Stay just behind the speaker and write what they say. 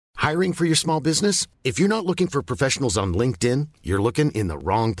Hiring for your small business? If you're not looking for professionals on LinkedIn, you're looking in the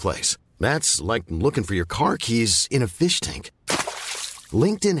wrong place. That's like looking for your car keys in a fish tank.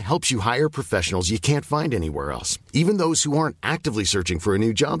 LinkedIn helps you hire professionals you can't find anywhere else, even those who aren't actively searching for a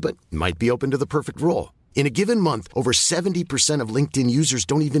new job but might be open to the perfect role. In a given month, over 70% of LinkedIn users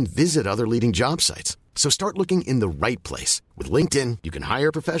don't even visit other leading job sites. So start looking in the right place. With LinkedIn, you can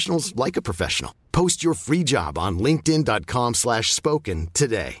hire professionals like a professional. Post your free job on linkedin.com/spoken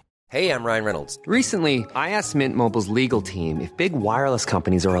today. Hey, I'm Ryan Reynolds. Recently, I asked Mint Mobile's legal team if big wireless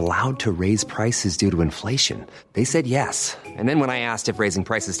companies are allowed to raise prices due to inflation. They said yes. And then when I asked if raising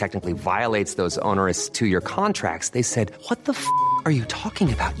prices technically violates those onerous two-year contracts, they said, "What the f*** are you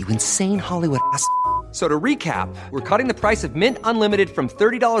talking about, you insane Hollywood ass?" So to recap, we're cutting the price of Mint Unlimited from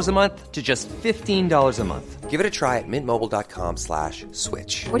 $30 a month to just $15 a month. Give it a try at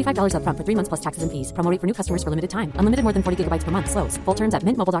mintmobile.com/switch. $45 up front for 3 months plus taxes and fees. Promo rate for new customers for limited time. Unlimited more than 40 gigabytes per month. Slows full terms at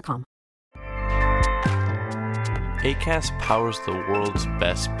mintmobile.com. Acast powers the world's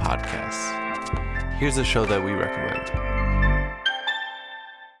best podcasts. Here's a show that we recommend.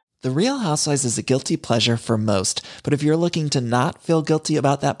 The Real Housewives is a guilty pleasure for most, but if you're looking to not feel guilty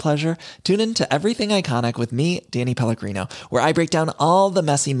about that pleasure, tune in to Everything Iconic with me, Danny Pellegrino, where I break down all the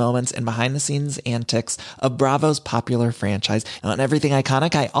messy moments and behind-the-scenes antics of Bravo's popular franchise. And on Everything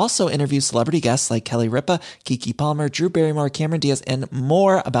Iconic, I also interview celebrity guests like Kelly Ripa, Keke Palmer, Drew Barrymore, Cameron Diaz, and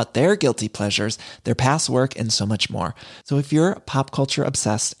more about their guilty pleasures, their past work, and so much more. So if you're pop culture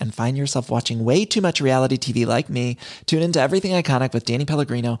obsessed and find yourself watching way too much reality TV like me, tune in to Everything Iconic with Danny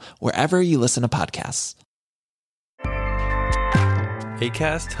Pellegrino, wherever you listen to podcasts.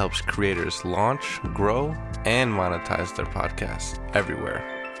 Acast helps creators launch, grow, and monetize their podcasts everywhere.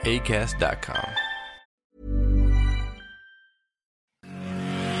 Acast.com.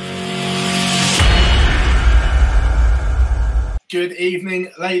 Good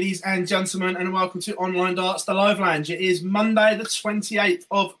evening, ladies and gentlemen, and welcome to Online Darts, the Live Lounge. It is Monday, the 28th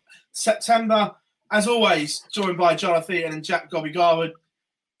of September. As always, joined by Jonathan Eaton and Jack Gobby Garwood.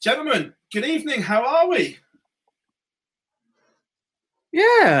 Gentlemen, good evening. How are we?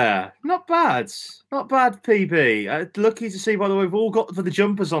 Yeah, not bad. Not bad, PB. Lucky to see, by the way, we've all got for the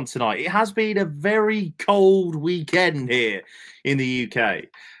jumpers on tonight. It has been a very cold weekend here in the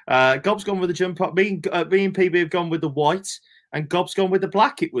UK. Gob's gone with the jumper. Me and PB have gone with the white, and Gob's gone with the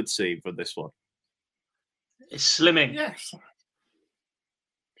black, it would seem, for this one. It's slimming. Yes.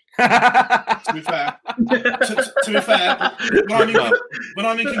 To be fair, when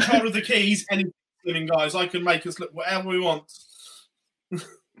I'm in control of the keys, anything, guys, I can make us look whatever we want.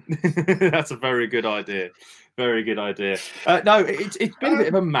 That's a very good idea. Very good idea. No, it's been a bit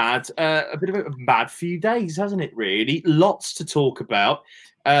of a mad few days, hasn't it? Really, lots to talk about,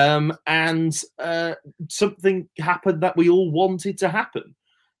 and something happened that we all wanted to happen.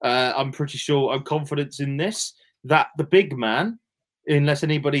 I'm pretty sure. I'm confident in this that the big man. Unless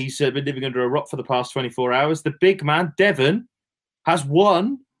anybody's been living under a rock for the past 24 hours, the big man, Devon, has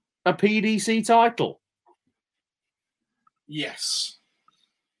won a PDC title. Yes.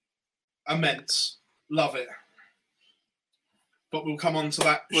 Immense. Love it. But we'll come on to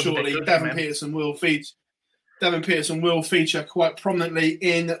that shortly. Devon Petersen will feature quite prominently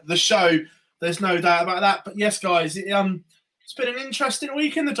in the show. There's no doubt about that. But yes, guys, it's been an interesting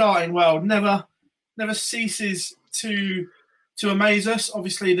week in the darting world. Never ceases to amaze us.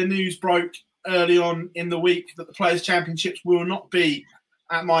 Obviously, the news broke early on in the week that the Players' Championships will not be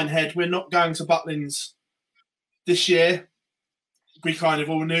at Minehead. We're not going to Butlins this year. We kind of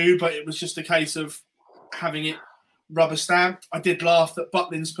all knew, but it was just a case of having it rubber stamped. I did laugh that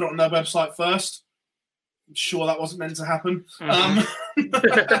Butlins put it on their website first. I'm sure that wasn't meant to happen.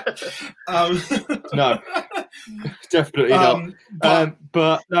 No, definitely not.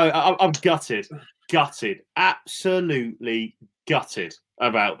 But no, I'm gutted, absolutely gutted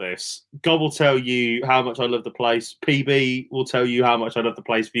about this. God will tell you how much I love the place. PB will tell you how much I love the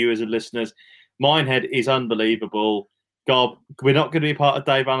place, viewers and listeners. Minehead is unbelievable. God, we're not going to be part of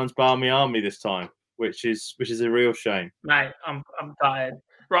Dave Allen's Barney Army this time, which is a real shame. Mate, I'm tired.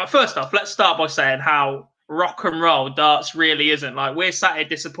 Right, first off, let's start by saying how rock and roll darts really isn't. Like, we're sat here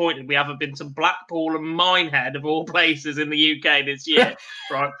disappointed we haven't been to Blackpool and Minehead of all places in the UK this year.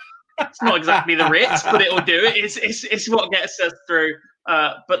 Right, it's not exactly the Ritz, but it'll do it. It's what gets us through.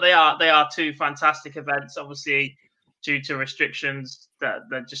 But they are two fantastic events. Obviously, due to restrictions that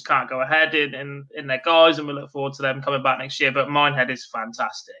just can't go ahead in their guys, and we look forward to them coming back next year. But Minehead is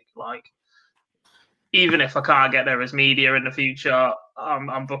fantastic. Like, even if I can't get there as media in the future,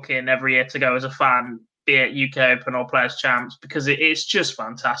 I'm booking every year to go as a fan, be it UK Open or Players Champs, because it's just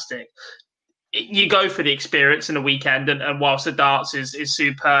fantastic. you go for the experience in the weekend, and whilst the darts is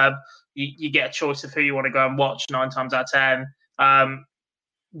superb, you get a choice of who you want to go and watch 9 times out of 10.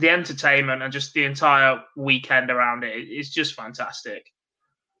 The entertainment and just the entire weekend around it is just fantastic.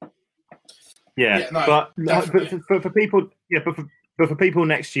 Yeah, but for people, but for people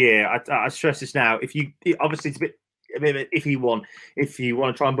next year, I stress this now. If you obviously it's a bit of an iffy one if you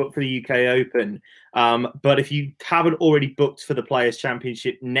want to try and book for the UK Open, but if you haven't already booked for the Players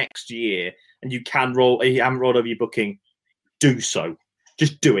Championship next year and you haven't rolled over your booking, do so.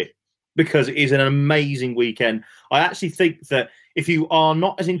 Just do it, because it is an amazing weekend. I actually think that if you are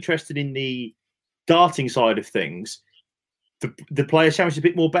not as interested in the darting side of things, the Players' Championship is a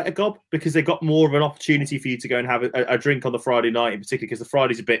bit more better, Gob, because they've got more of an opportunity for you to go and have a drink on the Friday night, in particular, because the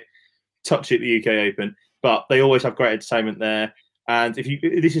Friday's a bit touchy at the UK Open, but they always have great entertainment there. And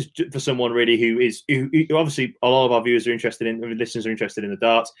this is for someone really who obviously a lot of our viewers are interested in, listeners are interested in the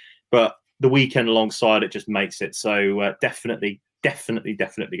darts, but the weekend alongside it just makes it. So definitely go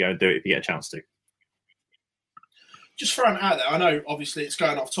and do it if you get a chance to. Just throwing it out there, I know obviously it's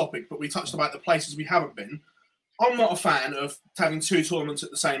going off topic, but we touched about the places we haven't been. I'm not a fan of having 2 tournaments at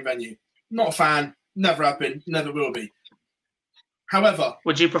the same venue. Not a fan, never have been, never will be. However,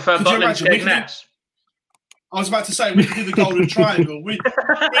 would you prefer Butlins Skegness? I was about to say, we could do the Golden Triangle. We could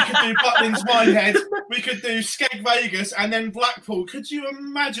do Butlins Minehead. We could do Skeg Vegas and then Blackpool. Could you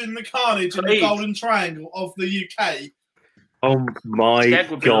imagine the carnage in the Golden Triangle of the UK? Oh my Skeg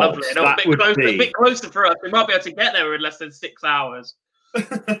would be God. lovely. A bit closer for us. We might be able to get there in less than 6 hours.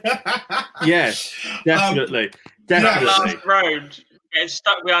 Yes, definitely. That last road, getting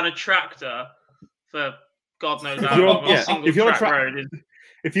stuck behind a tractor for God knows how long. If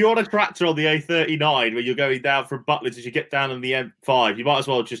you're on a tractor on the A39 where you're going down from Butlins as you get down on the M5, you might as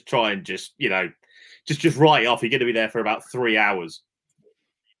well just try and just write it off. You're going to be there for about 3 hours.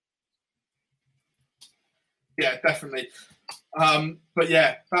 Yeah, definitely. But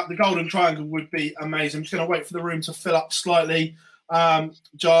yeah, the Golden Triangle would be amazing. I'm just going to wait for the room to fill up slightly. Jar,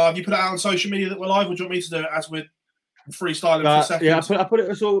 have you put it out on social media that we're live, or do you want me to do it as we're freestyling for a second? Yeah, I put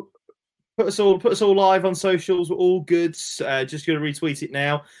us all live on socials. We're all good. Just going to retweet it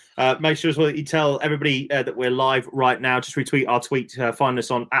now. Make sure as well that you tell everybody that we're live right now. Just retweet our tweet. Find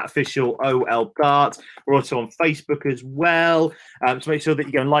us on @officialOLDart. We're also on Facebook as well. So make sure that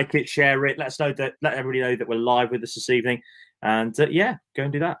you go and like it, share it. Let everybody know that we're live with us this evening. And go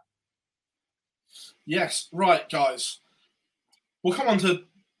and do that. Yes, right, guys. We'll come on to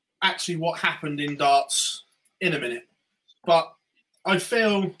actually what happened in darts in a minute. But I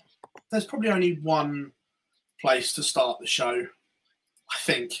feel there's probably only one place to start the show. I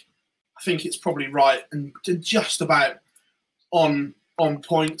think it's probably right and just about on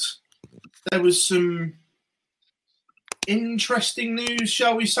point. There was some interesting news,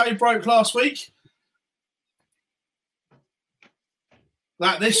 shall we say, broke last week.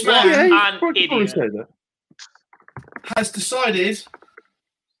 That this man has decided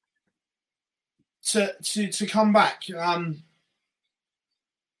to come back.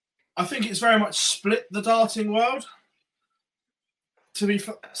 I think it's very much split the darting world. To be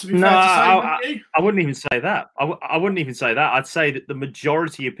fair to say, I wouldn't even say that. I wouldn't even say that. I'd say that the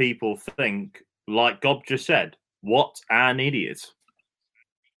majority of people think, like Gob just said, what an idiot.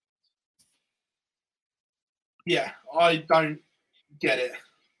 Yeah, I don't get it.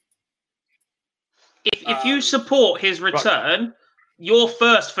 If you support his return, you're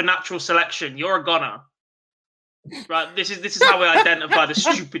first for natural selection. You're a goner. Right, this is how we identify the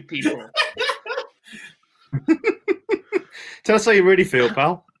stupid people. Tell us how you really feel,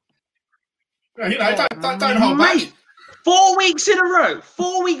 pal. Don't hold back. 4 weeks in a row.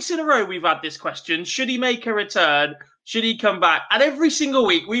 4 weeks in a row we've had this question. Should he make a return? Should he come back? And every single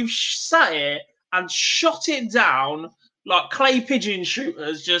week we've sat here and shot it down like clay pigeon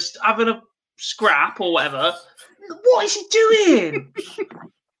shooters, just having a scrap or whatever. What is he doing?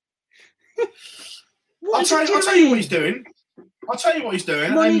 I'll tell you what he's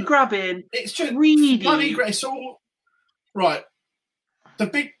doing. Money grabbing. It's just greedy. Money grabbing. It's all right. The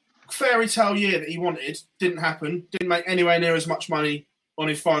big fairy tale year that he wanted didn't happen. Didn't make anywhere near as much money on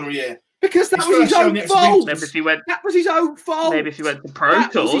his final year. Because that was his own fault. That was his own fault. Maybe if he went to Pro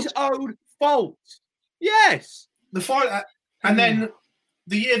Tours. That was his own fault. Yes. And then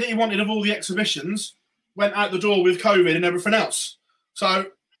the year that he wanted of all the exhibitions went out the door with COVID and everything else. So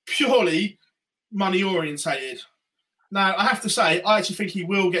purely money orientated. Now, I have to say, I actually think he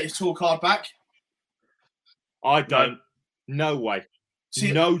will get his tour card back. I don't. No way.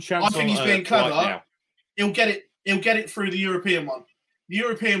 See, no chance. I think he's being clever. Right, he'll get it through the European one. The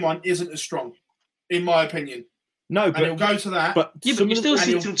European one isn't as strong, in my opinion. No, and he'll go to that. But you still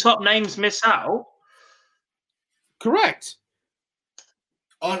see some top names miss out. Correct.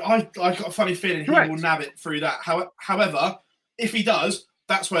 I got a funny feeling he will nab it through that. However, if he does,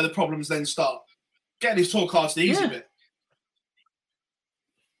 that's where the problems then start. Getting his tour card's the easy bit.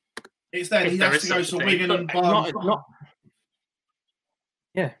 It's then he has to go to Wigan and Barney.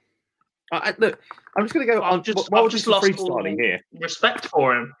 Yeah. Look, I'm just going to go on. I've just lost all here. Respect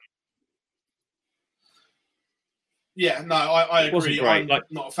for him. Yeah, no, I agree. I'm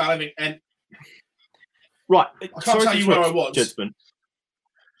not a fan of it. And right, I can't tell you where I was. Judgment.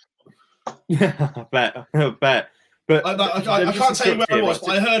 Yeah, I bet. But I can't tell you where I was,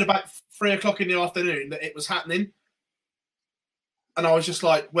 but I heard about 3:00 in the afternoon that it was happening. And I was just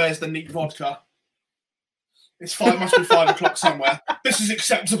like, where's the neat vodka? It's must be 5:00 somewhere. This is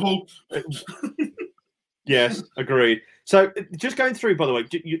acceptable. Yes, agreed. So just going through, by the way,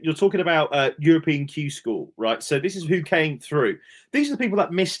 you're talking about European Q School, right? So this is who came through. These are the people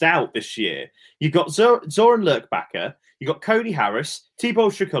that missed out this year. You've got Zoran Lerkbacher, you've got Cody Harris,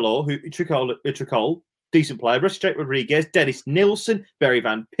 Thibaut Tricol, decent player, Rusty Rodriguez, Dennis Nilsson, Barry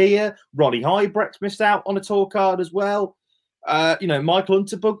Van Peer, Ronnie Hybrecht missed out on a tour card as well. Michael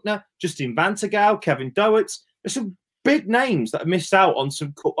Unterbuchner, Justin Vantergau, Kevin Dowitz. There's some big names that missed out on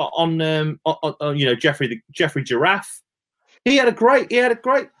Jeffrey Giraffe. He had a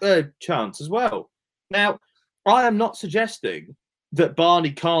great chance as well. Now, I am not suggesting that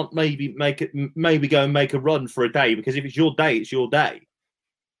Barney can't maybe go and make a run for a day, because if it's your day, it's your day.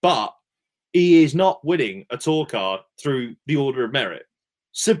 But he is not winning a tour card through the order of merit.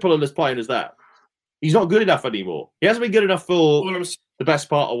 Simple and as plain as that. He's not good enough anymore. He hasn't been good enough for the best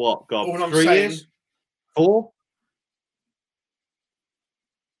part of what? God, 3 years? 4?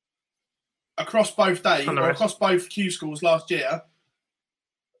 Across both days, or across both Q schools last year,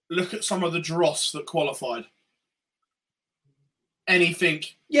 look at some of the dross that qualified. Anything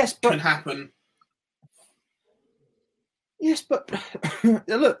can happen. Yes, but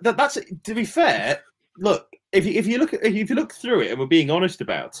look, that's to be fair. Look, if you look through it, and we're being honest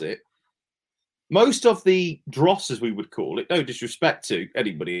about it, most of the dross, as we would call it, no disrespect to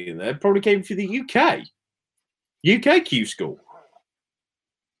anybody in there, probably came through the UK Q school.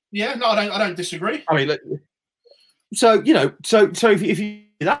 Yeah, no, I don't disagree. I mean, look, so if you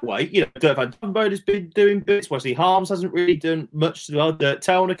that way, Dirk van Dumbode has been doing bits. Wesley Harms hasn't really done much. Dirk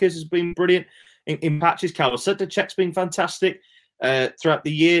Telnikers has been brilliant in patches. Karel Sedlacek's been fantastic throughout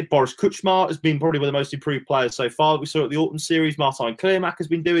the year. Boris Kuchma has been probably one of the most improved players so far. We saw at the Autumn Series. Martijn Kleermack has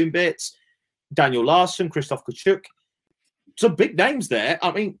been doing bits. Daniel Larsson, Christoph Kachuk. Some big names there.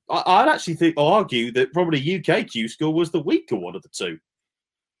 I mean, I'd actually argue that probably UK Q school was the weaker one of the two.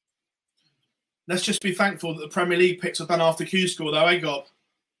 Let's just be thankful that the Premier League picks are done after Q school, though, Gob?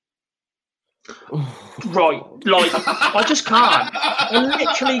 Right, I just can't. I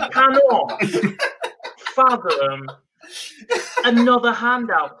literally cannot fathom another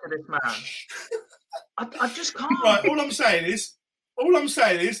handout for this man. I just can't. Right, all I'm saying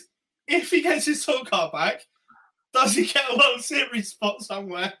is, if he gets his tour card back, does he get a World Series spot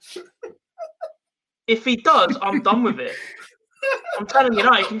somewhere? If he does, I'm done with it. I'm telling you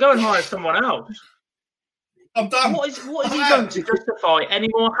now, you can go and hire someone else. I'm done. What is he going to justify any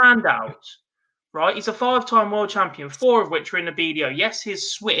more handouts? Right? He's a 5-time world champion, 4 of which were in the BDO. Yes,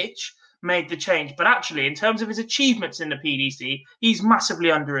 his switch made the change, but actually, in terms of his achievements in the PDC, he's massively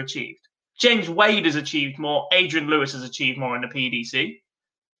underachieved. James Wade has achieved more. Adrian Lewis has achieved more in the PDC.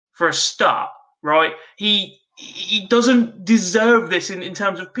 For a start, right? He doesn't deserve this in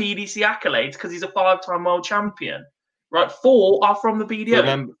terms of PDC accolades because he's a 5-time world champion. Right, 4 are from the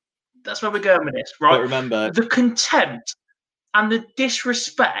BDO. That's where we're going with this, right? But remember, the contempt and the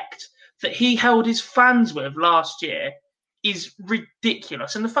disrespect that he held his fans with last year is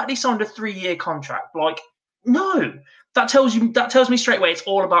ridiculous. And the fact he signed a 3-year contract, no, that tells me straight away it's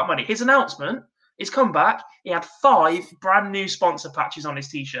all about money. His announcement, his comeback, he had 5 brand new sponsor patches on his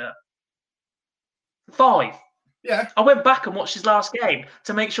t-shirt. 5. Yeah. I went back and watched his last game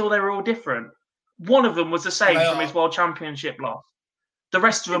to make sure they were all different. One of them was the same from his World Championship loss. The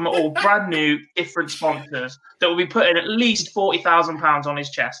rest of them are all brand new, different sponsors that will be putting at least £40,000 on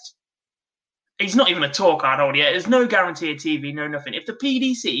his chest. He's not even a tour card holder yet. There's no guarantee of TV, no nothing. If the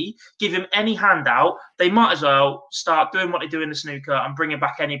PDC give him any handout, they might as well start doing what they do in the snooker and bringing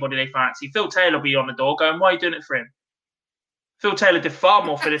back anybody they fancy. Phil Taylor will be on the door going, why are you doing it for him? Phil Taylor did far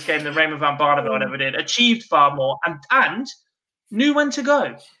more for this game than Raymond van Barneveld ever did, achieved far more, and knew when to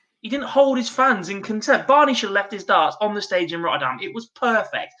go. He didn't hold his fans in contempt. Barney should have left his darts on the stage in Rotterdam. It was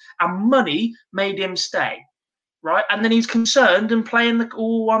perfect. And money made him stay. right? And then he's concerned and playing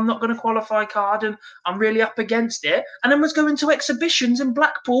I'm not going to qualify card and I'm really up against it. And then was going to exhibitions in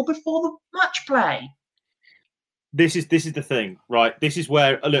Blackpool before the match play. This is the thing, right? This is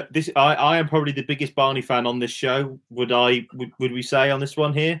where look. I am probably the biggest Barney fan on this show. Would we say on this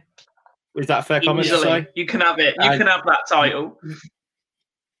one here? Is that a fair comment to say? You can have it. You can have that title.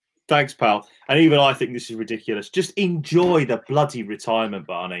 Thanks, pal. And even I think this is ridiculous. Just enjoy the bloody retirement,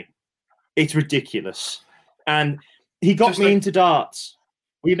 Barney. It's ridiculous. And he got me into darts.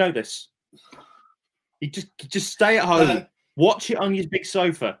 We know this. He just stay at home. Watch it on your big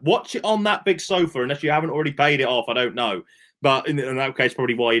sofa. Watch it on that big sofa, unless you haven't already paid it off. I don't know, but in that case,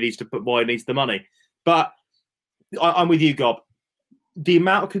 probably why he needs the money. But I'm with you, Gob. The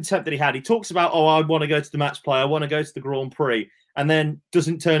amount of contempt that he had. He talks about, I want to go to the match play. I want to go to the Grand Prix, and then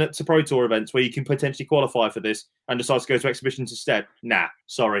doesn't turn up to Pro Tour events where you can potentially qualify for this, and decides to go to exhibitions instead. Nah,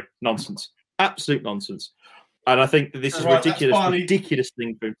 sorry, nonsense, absolute nonsense. And I think that this is ridiculous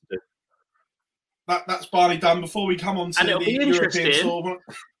thing for him to do. That's Barney done. Before we come on to the European tour,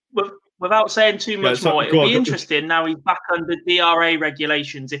 without saying too much more, it'll be interesting now he's back under DRA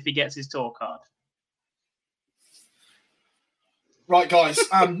regulations if he gets his tour card. Right, guys,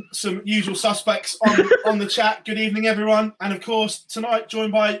 some usual suspects on the chat. Good evening, everyone. And, of course, tonight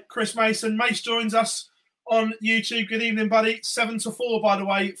joined by Chris Mason. Mace joins us on YouTube. Good evening, buddy. 7-4, by the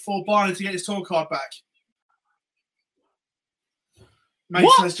way, for Barney to get his tour card back.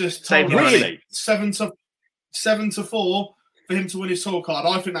 Mace has just told us 7-4 for him to win his tour card.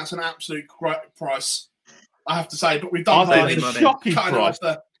 I think that's an absolute great price, I have to say. But we've done a shocking price.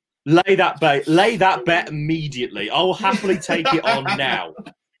 Lay that bet immediately. I'll happily take it on now.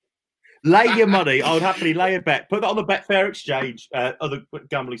 Lay your money. I would happily lay a bet. Put that on the Betfair exchange. Other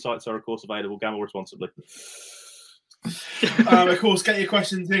gambling sites are, of course, available. Gamble responsibly. Of course, get your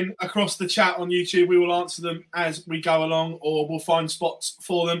questions in across the chat on YouTube. We will answer them as we go along, or we'll find spots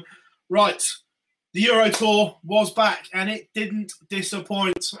for them. Right. The Euro Tour was back, and it didn't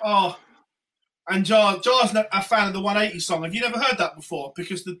disappoint. And Jar's a fan of the 180 song. Have you never heard that before?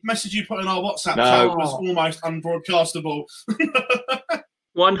 Because the message you put in our WhatsApp chat was almost unbroadcastable.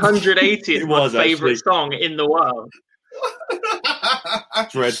 180 is my favourite song in the world.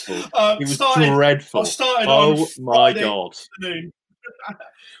 Dreadful. It was dreadful. Oh my God. Afternoon.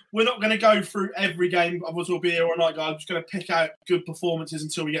 We're not going to go through every game of us will be here all night, guys. I'm just going to pick out good performances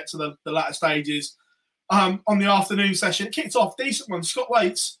until we get to the latter stages. On the afternoon session, it kicked off decent one. Scott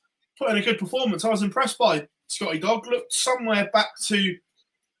Waits put in a good performance. I was impressed by Scotty Dog. Looked somewhere back to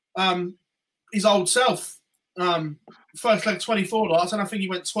his old self. First leg 24 darts, and I think he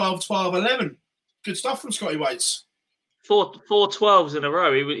went 12, 12, 11. Good stuff from Scotty Waits. Four 12s in a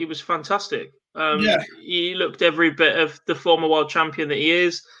row. He was fantastic. He looked every bit of the former world champion that he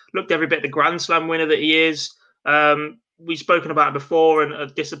is. Looked every bit of the Grand Slam winner that he is. We've spoken about it before and are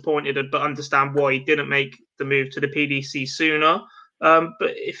disappointed, but understand why he didn't make the move to the PDC sooner. But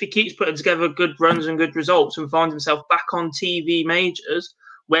if he keeps putting together good runs and good results and finds himself back on TV majors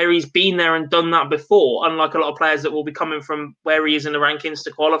where he's been there and done that before, unlike a lot of players that will be coming from where he is in the rankings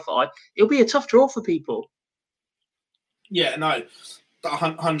to qualify, it'll be a tough draw for people. Yeah, no,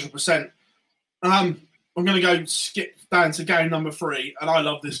 100%. I'm going to skip down to game number 3, and I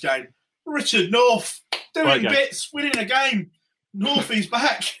love this game. Richard North doing bits, winning a game. Northie's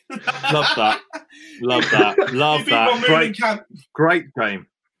back. Love that. Love that. Great game.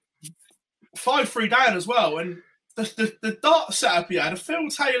 5-3 down as well. And the dart setup he had, a Phil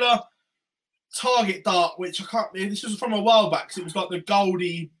Taylor target dart, which I can't... This was from a while back, because it was like the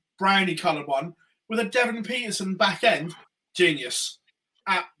goldy, browny coloured one, with a Devon Petersen back end. Genius.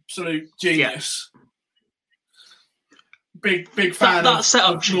 Absolute genius. Yeah. Big fan that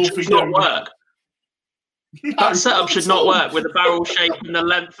setup should not work. That setup should not work with the barrel shape and the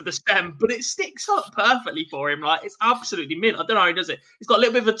length of the stem, but it sticks up perfectly for him. Like, it's absolutely mint. I don't know how he does it. He's got a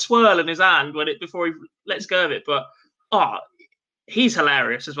little bit of a twirl in his hand before he lets go of it. But he's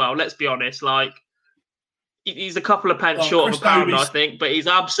hilarious as well. Let's be honest. Like, he's a couple of pence short of a pound, I think, but he's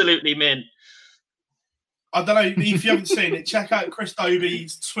absolutely mint. I don't know if you haven't seen it. Check out Chris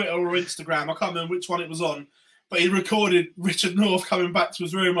Dobie's Twitter or Instagram. I can't remember which one it was on. But he recorded Richard North coming back to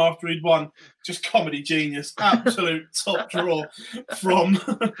his room after he'd won. Just comedy genius. Absolute top draw from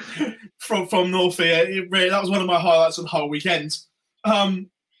Northie. That was one of my highlights of the whole weekend.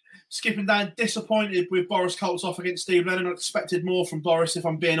 Skipping down, disappointed with Boris Koltsov against Steve Lennon. I expected more from Boris, if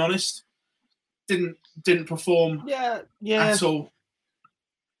I'm being honest. Didn't perform at all.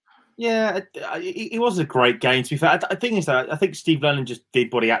 Yeah, it was a great game, to be fair. I think Steve Lennon just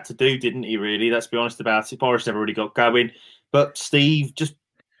did what he had to do, didn't he, really? Let's be honest about it. Boris never really got going. But Steve just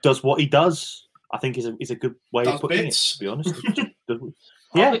does what he does. I think is a good way Does of putting bits. it, to be honest.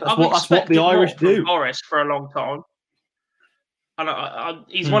 I've that's what the expected Irish more from do. Boris for a long time. And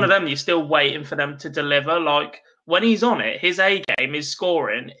he's one of them you're still waiting for them to deliver. Like, when he's on it, his A game is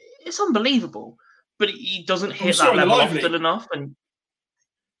scoring. It's unbelievable. But he doesn't hit that level often enough. And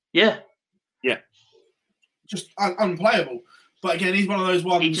yeah. Just unplayable. But again, he's one of those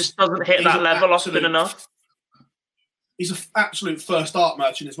ones. He just doesn't hit that level often enough. He's an absolute first start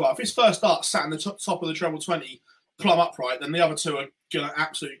merchant as well. If his first start sat in the top of the treble 20, plumb upright, then the other two are going to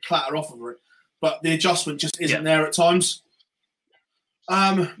absolutely clatter off over it. But the adjustment just isn't there at times.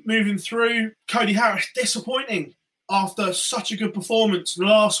 Moving through, Cody Harris, disappointing after such a good performance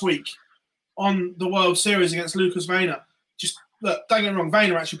last week on the World Series against Lucas Vayner. Just, look, don't get me wrong,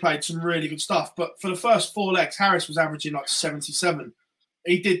 Vayner actually played some really good stuff, but for the first 4 legs, Harris was averaging like 77.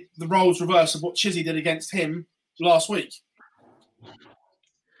 He did the roles reverse of what Chizzy did against him last week.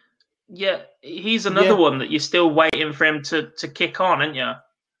 Yeah, he's another one that you're still waiting for him to kick on, aren't you?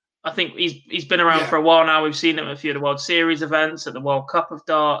 I think he's been around for a while now. We've seen him at a few of the World Series events, at the World Cup of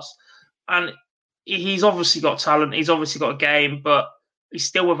Darts, and he's obviously got talent. He's obviously got a game, but he's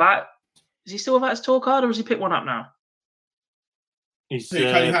still without. Is he still without his tour card, or has he picked one up now? He's Cody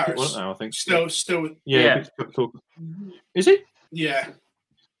Harris. One up now, I think. Still. Is he? Yeah.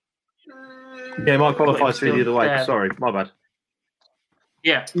 Yeah, he might qualify through the other way. Dev. Sorry, my bad.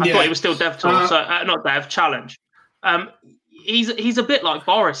 Yeah, I thought he was still Dev Tour, not Dev Challenge. He's a bit like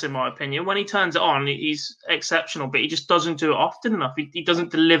Boris, in my opinion. When he turns it on, he's exceptional, but he just doesn't do it often enough. He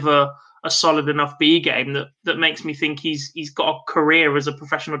doesn't deliver a solid enough B game that makes me think he's got a career as a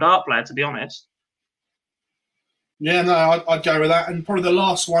professional dart player, to be honest. Yeah, no, I'd go with that. And probably the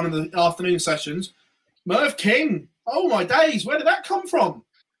last one of the afternoon sessions, Merv King. Oh, my days. Where did that come from?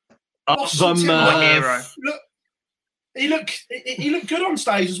 Hero. Look, he looked good on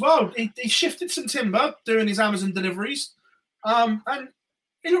stage as well. He shifted some timber doing his Amazon deliveries. And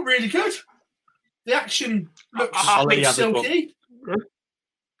he looked really good. The action looks silky.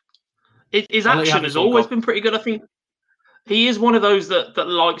 His action has always been pretty good. I think he is one of those that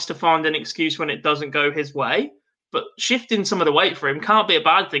likes to find an excuse when it doesn't go his way. But shifting some of the weight for him can't be a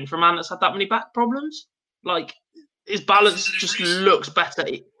bad thing for a man that's had that many back problems. Like, his balance just looks better.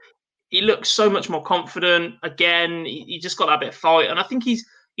 He looks so much more confident. Again, he just got that bit of fight. And I think he's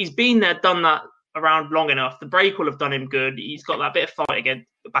been there, done that around long enough. The break will have done him good. He's got that bit of fight again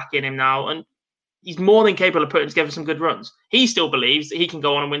back in him now. And he's more than capable of putting together some good runs. He still believes that he can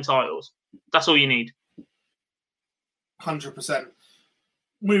go on and win titles. That's all you need. 100%.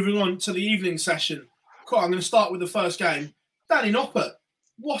 Moving on to the evening session. Cool, I'm going to start with the first game. Danny Noppert.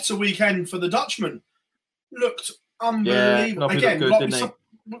 What a weekend for the Dutchman. Looked unbelievable. Yeah, again,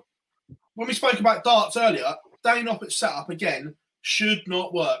 when we spoke about darts earlier, Danny Noppert's setup, again, should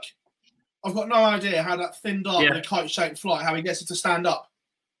not work. I've got no idea how that thin dart with a kite-shaped flight, how he gets it to stand up.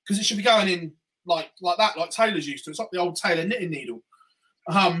 Because it should be going in like that, like Taylor's used to. It's like the old Taylor knitting needle.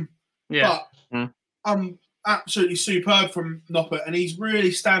 But absolutely superb from Noppert, and he's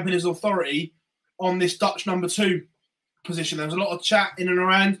really stamping his authority on this Dutch number 2 position. There was a lot of chat in and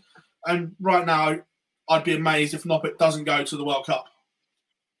around, and right now, I'd be amazed if Noppert doesn't go to the World Cup.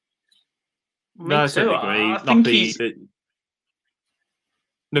 Me too. I think he's...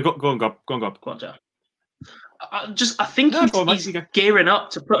 No, go on, Gob. I think he's gearing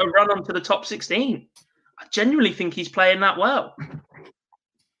up to put a run onto the top 16. I genuinely think he's playing that well.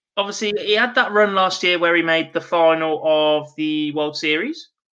 Obviously, he had that run last year where he made the final of the World Series.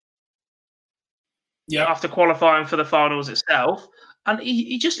 Yeah. After qualifying for the finals itself. And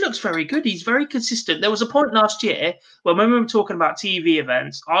he just looks very good. He's very consistent. There was a point last year when we were talking about TV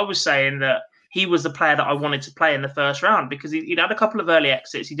events, I was saying that he was the player that I wanted to play in the first round because he'd had a couple of early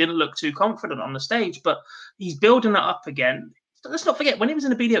exits. He didn't look too confident on the stage, but he's building that up again. Let's not forget, when he was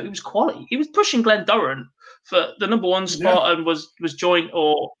in the BDO, he was quality. He was pushing Glenn Durrant for the number 1 spot and was joint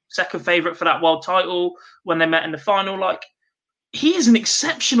or second favourite for that world title when they met in the final. Like, he is an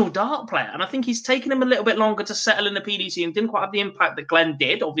exceptional dart player, and I think he's taken him a little bit longer to settle in the PDC and didn't quite have the impact that Glenn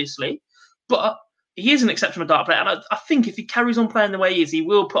did, obviously. But he is an exceptional dart player, and I think if he carries on playing the way he is, he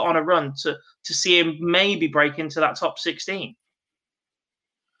will put on a run to see him maybe break into that top 16.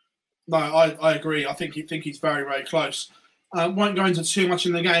 No, I agree. I think he's very, very close. Won't go into too much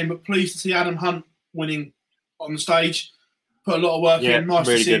in the game, but pleased to see Adam Hunt winning on the stage. Put a lot of work in. Nice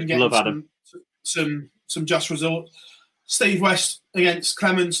to see him getting some just results. Steve West against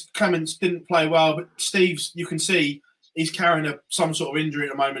Clemens. Clemens didn't play well, but Steve's, you can see, he's carrying some sort of injury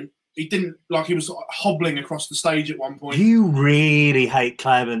at the moment. He didn't, like, he was hobbling across the stage at one point. You really hate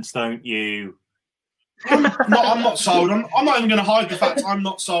Clemens, don't you? I'm not sold. I'm not even going to hide the fact I'm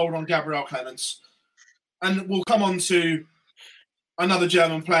not sold on Gabriel Clemens. And we'll come on to another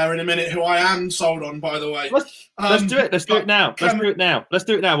German player in a minute who I am sold on, by the way. Let's do it. Let's do it now. Let's do it now. Let's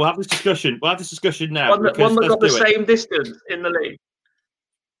do it now. We'll have this discussion. now. One that got the same distance in the league.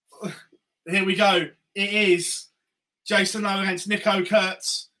 Here we go. It is Jason Lowe against Nico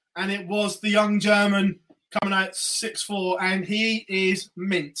Kurz. And it was the young German coming out 6'4", and he is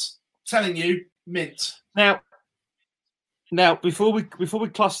mint. Telling you, mint. Now, before we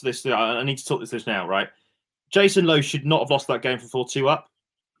cluster this, I need to talk this now, right? Jason Lowe should not have lost that game for 4-2 up,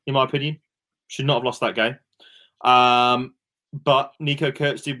 in my opinion. Should not have lost that game. But Nico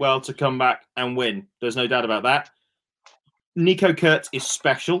Kurz did well to come back and win. There's no doubt about that. Nico Kurz is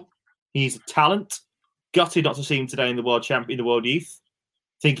special. He's a talent. Gutted not to see him today in the World Youth.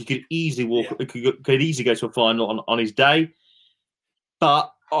 Think he could easily could easily go to a final on his day.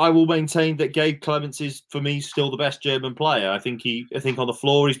 But I will maintain that Gabe Clemens is, for me, still the best German player. I think on the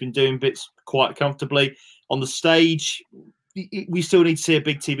floor he's been doing bits quite comfortably. On the stage, we still need to see a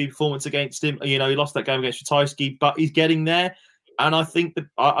big TV performance against him. You know, he lost that game against Ratajski, but he's getting there. And I think that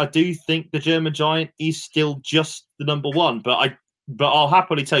I do think the German giant is still just the number one. But I'll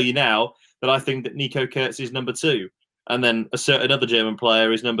happily tell you now that I think that Nico Kurz is number 2, and then a certain other German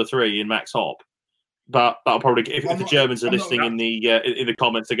player is number 3 in Max Hopp. But that'll probably, if the Germans are listening in the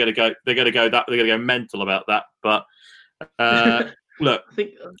comments, they're going to go mental about that. But look,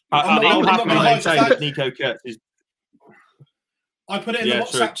 I'll happily maintain that Nico Kurz is. I put it in the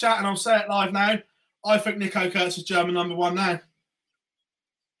WhatsApp chat, and I'll say it live now. I think Nico Kurz is German number 1 now.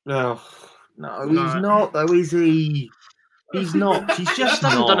 No, he's not, though, is he? He's not. He's just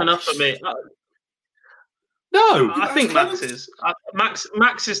hasn't done enough for me. No, I think Max is.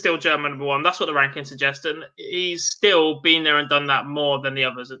 Max is still German number 1. That's what the ranking suggests, and he's still been there and done that more than the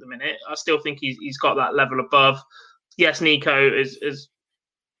others at the minute. I still think he's got that level above. Yes, Nico is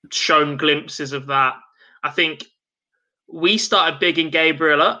shown glimpses of that. I think we started bigging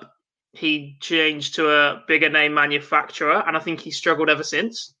Gabriel up. He changed to a bigger name manufacturer, and I think he's struggled ever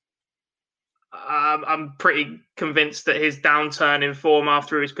since. I'm pretty convinced that his downturn in form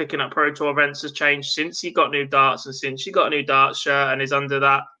after he was picking up Pro Tour events has changed since he got new darts and since he got a new darts shirt and is under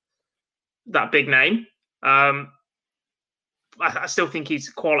that big name. I still think he's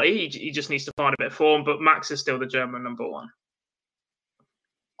quality. He just needs to find a bit of form, but Max is still the German number 1.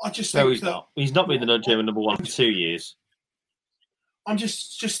 I just think he's not. He's not been the German number 1 for 2 years. I'm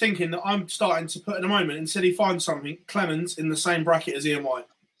just thinking that I'm starting to put in a moment, until he finds something, Clemens in the same bracket as Ian White.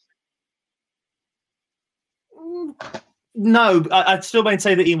 No, I'd still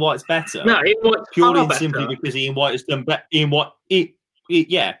maintain that Ian White's better. No, Ian White's purely and simply because Ian White has done better.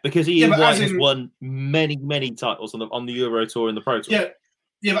 Because Ian White has won many titles on the Euro Tour and the Pro Tour.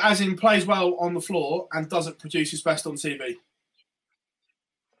 Yeah, but as in plays well on the floor and doesn't produce his best on TV.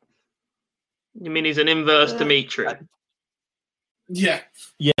 You mean he's an inverse Dimitri? Yeah.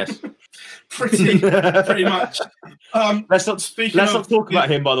 Yes. pretty much. Let's not talk about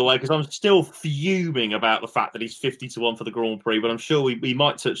him, by the way, because I'm still fuming about the fact that he's 50-1 for the Grand Prix, but I'm sure we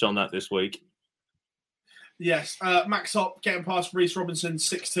might touch on that this week. Yes. Max Hopp getting past Reece Robinson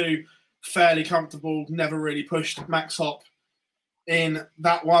 6-2, fairly comfortable, never really pushed Max Hopp in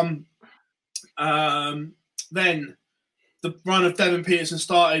that one. Then the run of Devin Petersen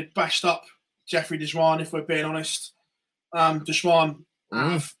started, bashed up Jeffrey Dejuan, if we're being honest. Dejuan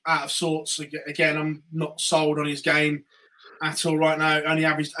out of sorts. Again, I'm not sold on his game at all right now. Only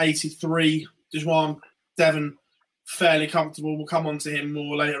averaged 83. Dejuan, Devin, fairly comfortable. We'll come on to him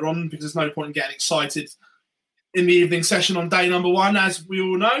more later on because there's no point in getting excited in the evening session on day number 1, as we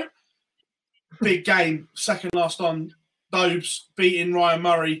all know. Big game. Second last on. Dobes beating Ryan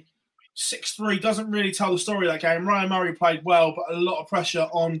Murray 6-3. Doesn't really tell the story of that game. Ryan Murray played well, but a lot of pressure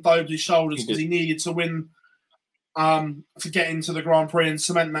on Dobes' shoulders because he needed to win to get into the Grand Prix and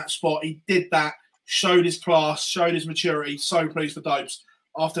cement that spot. He did that, showed his class, showed his maturity. So pleased for Dobes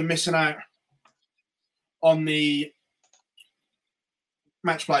after missing out on the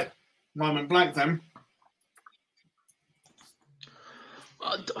match play. Moment blank then.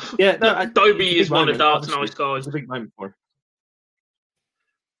 Dobie is one of darts nice guys. It's a big moment for him.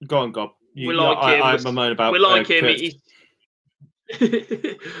 Go on, Gob. We like him. I'm a moan about. We like him.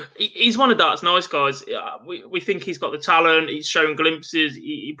 He's one of darts nice guys. We think he's got the talent. He's shown glimpses.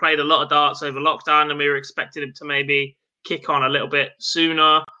 He played a lot of darts over lockdown, and we were expecting him to maybe kick on a little bit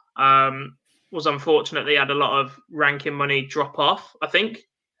sooner. Was unfortunately had a lot of ranking money drop off, I think.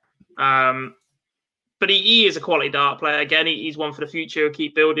 But he is a quality dart player. Again, he's one for the future. He'll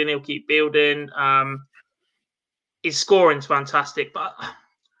keep building. His scoring's fantastic. But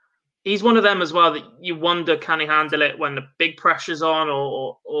he's one of them as well that you wonder, can he handle it when the big pressure's on,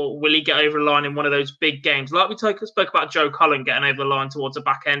 or will he get over the line in one of those big games? Like we spoke about Joe Cullen getting over the line towards the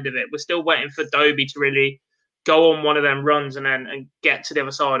back end of it. We're still waiting for Dobie to really go on one of them runs and get to the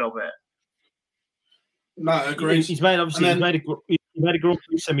other side of it. No, I agree. He's made a Grand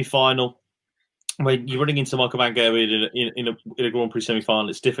Prix semi-final. When you're running into Michael Van Gerwen in a Grand Prix semi-final,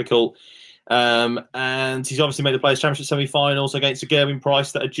 it's difficult. And he's obviously made the Players' Championship semi-finals against a Gerwin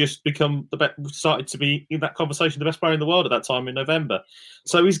Price that had just become started to be in that conversation, the best player in the world at that time in November.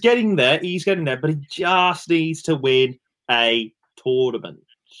 So he's getting there, but he just needs to win a tournament.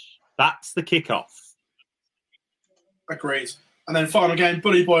 That's the kickoff. Agreed. And then final game,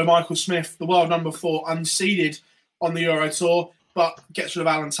 Bully Boy Michael Smith, the world number 4, unseeded on the Euro Tour, but gets rid of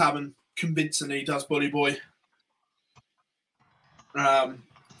Alan Tabban convincingly, does Bully Boy.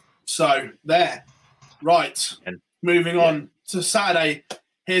 So there. Right. Moving on to Saturday.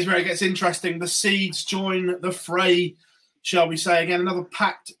 Here's where it gets interesting. The seeds join the fray, shall we say. Again, another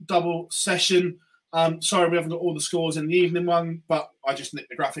packed double session. Sorry, we haven't got all the scores in the evening one, but I just nicked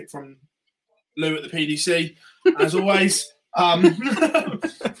the graphic from Lou at the PDC, as always. And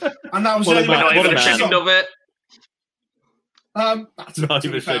that was the only not even a second of it. Not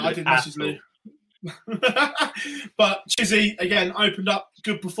even I did message Lou. But Chizzy again opened up,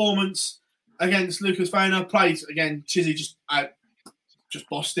 good performance against Lucas Vayner. Played again. Chizzy just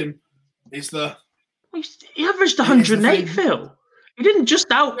bossed him. He averaged 108, Phil. He didn't just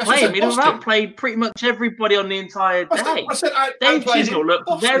outplay him. He outplayed pretty much everybody on the entire day. Dave Chisnell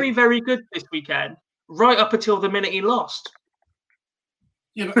looked very, very good this weekend, right up until the minute he lost.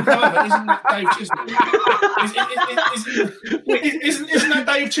 Yeah, but however, isn't that Dave Chisnell? Isn't that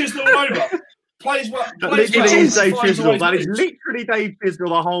Dave Chisnell over? Plays well. That is Dave Chisnell. That is literally Dave Chisnell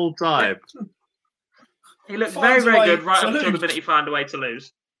the whole time. He looked very, very good right up until the minute he found a way to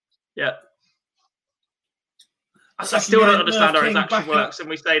lose. Yeah. I still don't understand how his action works, and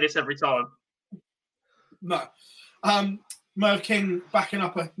we say this every time. No. Merv King backing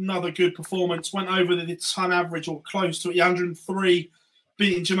up another good performance. Went over the ton average or close to it, 103,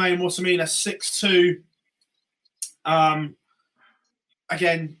 beating Jermaine Wasamina 6-2.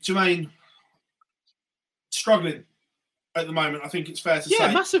 Again, Jermaine struggling at the moment, I think it's fair to say.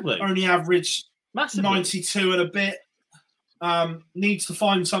 Yeah, massively. Only average massively. 92 and a bit. Needs to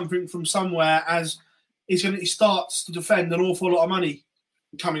find something from somewhere as he starts to defend an awful lot of money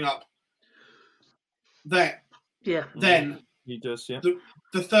coming up. There. Yeah. Then he does, yeah.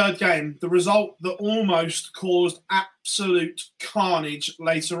 The third game, the result that almost caused absolute carnage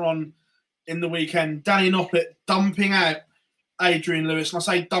later on in the weekend. Danny Noppert dumping out Adrian Lewis. And I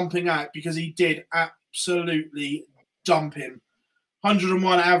say dumping out because he did absolutely dump him.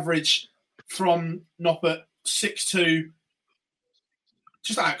 101 average from Noppert, 6-2.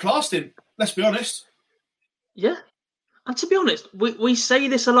 Just outclassed him, let's be honest. Yeah. And to be honest, we say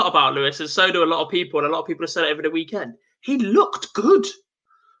this a lot about Lewis, and so do a lot of people, and a lot of people have said it over the weekend. He looked good.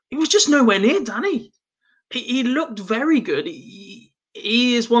 He was just nowhere near Danny. He looked very good. He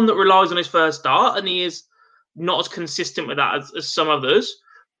is one that relies on his first start, and he is not as consistent with that as some others.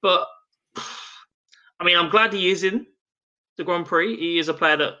 But, I mean, I'm glad he is in the Grand Prix. He is a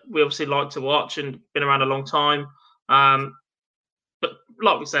player that we obviously like to watch and been around a long time. But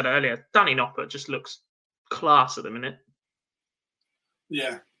like we said earlier, Danny Noppert just looks class at the minute.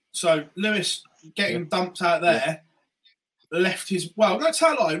 Yeah. So Lewis getting dumped out there left his... Well, that's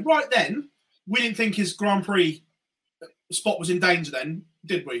how I lie. Right then, we didn't think his Grand Prix spot was in danger then,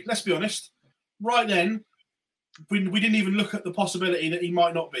 did we? Let's be honest. Right then, we didn't even look at the possibility that he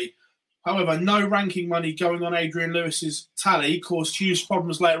might not be. However, no ranking money going on Adrian Lewis's tally caused huge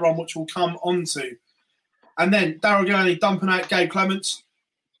problems later on, which we'll come on to. And then Daryl Gurney dumping out Gabe Clements.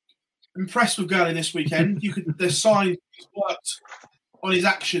 Impressed with Gurney this weekend. There's signs he's worked on his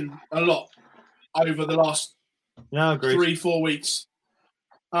action a lot over the last 3-4 weeks.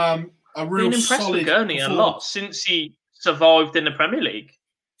 A real been impressed solid with Gurney a lot since he survived in the Premier League.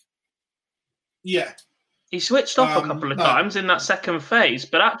 Yeah. He switched off a couple of times in that second phase,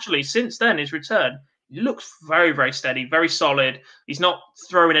 but actually since then, his return, he looks very, very steady, very solid. He's not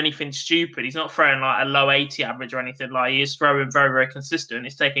throwing anything stupid. He's not throwing like a low 80 average or anything. Like, he is throwing very, very consistent.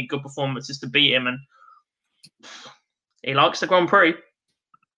 He's taking good performances to beat him, and he likes the Grand Prix.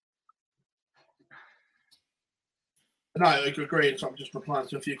 No, I agree. So I'm just replying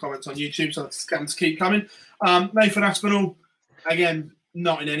to a few comments on YouTube, so let's get them to keep coming. Nathan Aspinall, again,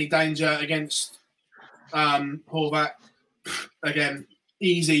 not in any danger against Horvath. Again,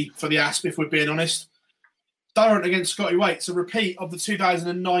 easy for the Asp, if we're being honest. Durrant against Scotty Waits, a repeat of the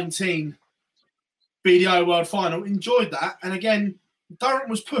 2019 BDO World Final. Enjoyed that. And again, Durrant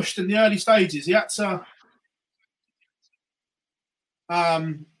was pushed in the early stages. He had to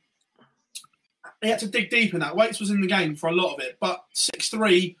dig deep in that. Waits was in the game for a lot of it, but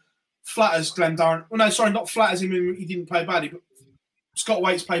 6-3 flatters Glenn Durrant. Well, no, sorry, not flatters him. He didn't play badly, but Scott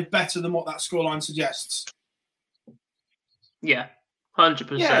Waits played better than what that scoreline suggests. Yeah,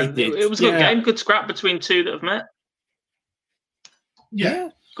 100%. Yeah, he did. It was a good game, good scrap between two that have met. Yeah.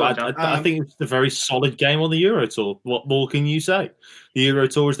 I think it's a very solid game on the Euro Tour. What more can you say? The Euro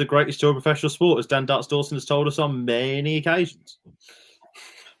Tour is the greatest tour of professional sport, as Dan Darts Dawson has told us on many occasions.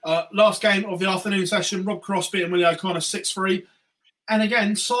 Last game of the afternoon session, Rob Cross beating Willie O'Connor 6-3. And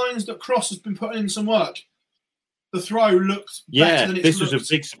again, signs that Cross has been putting in some work. The throw looked better than it's this looked was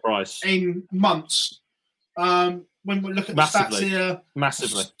a big surprise. In months. When we look at the stats here,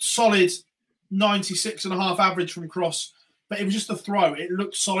 massively solid 96.5 average from Cross. But it was just the throw. It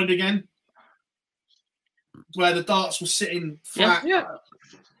looked solid again. Where the darts were sitting flat.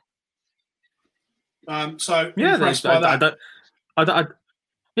 So impressed by that.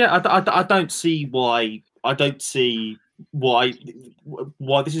 I don't see why.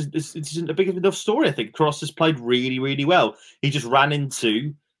 Why this isn't a big enough story. I think Cross has played really, really well. He just ran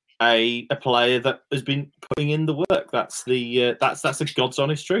into a player that has been putting in the work. That's the God's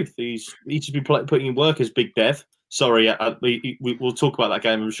honest truth. He's just been putting in work as Big Dev. Sorry, we'll talk about that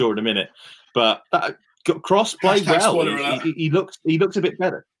game, I'm sure, in a minute. But Cross played well. He looked a bit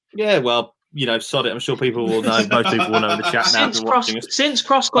better. Yeah, well, sod it. I'm sure people will know. Most people will know in the chat now. Since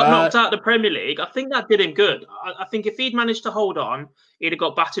Cross got knocked out of the Premier League, I think that did him good. I think if he'd managed to hold on, he'd have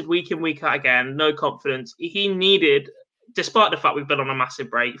got battered week in, week out again. No confidence. He needed, despite the fact we've been on a massive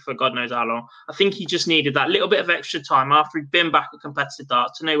break for God knows how long, I think he just needed that little bit of extra time after he'd been back at competitive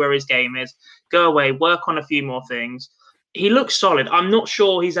darts to know where his game is, go away, work on a few more things. He looks solid. I'm not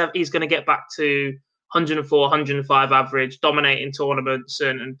sure he's going to get back to 104, 105 average, dominating tournaments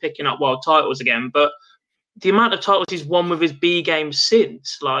and picking up world titles again. But the amount of titles he's won with his B game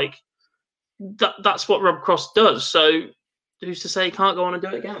since, that's what Rob Cross does. So who's to say he can't go on and do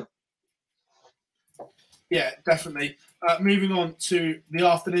it again? Yeah, definitely. Moving on to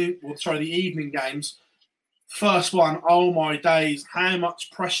the evening games. First one, oh my days, how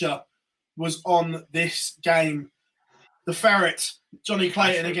much pressure was on this game. The Ferret, Johnny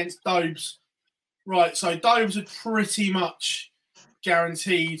Clayton against Dobes. Right, so Dobes had pretty much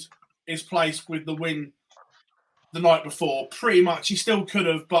guaranteed his place with the win the night before. Pretty much. He still could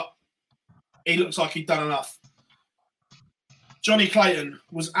have, but he looks like he'd done enough. Johnny Clayton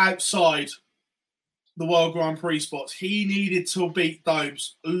was outside the World Grand Prix spots. He needed to beat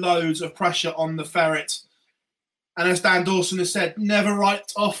Dobes. Loads of pressure on the Ferret. And as Dan Dawson has said, never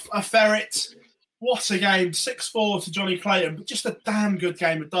write off a Ferret. What a game. 6-4 to Johnny Clayton, but just a damn good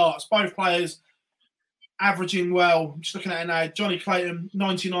game of darts. Both players averaging well. I'm just looking at it now. Johnny Clayton,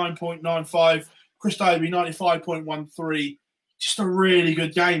 99.95. Chris Dobey, 95.13. Just a really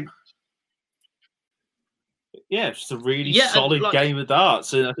good game. Yeah, it's just a really solid game of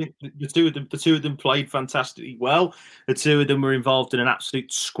darts, and I think the two of them played fantastically well. The two of them were involved in an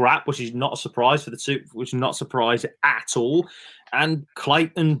absolute scrap, which is not a surprise for the two, which is not a surprise at all. And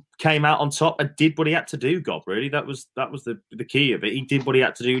Clayton came out on top and did what he had to do. Gob, really, that was the key of it. He did what he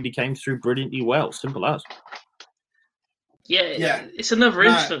had to do, and he came through brilliantly well. Simple as. Yeah. It's another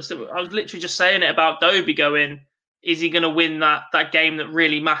instance. I was literally just saying it about Dobey going, is he going to win that game that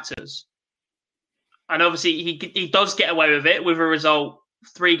really matters? And obviously, he does get away with it with a result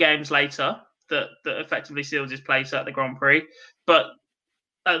 3 games later that effectively seals his place at the Grand Prix. But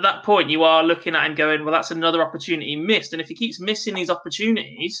at that point, you are looking at him going, well, that's another opportunity missed. And if he keeps missing these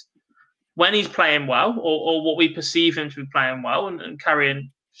opportunities when he's playing well, or what we perceive him to be playing well and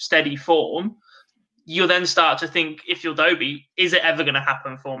carrying steady form, you'll then start to think, if you're Dobey, is it ever going to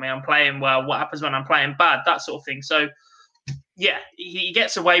happen for me? I'm playing well. What happens when I'm playing bad? That sort of thing. So, yeah, he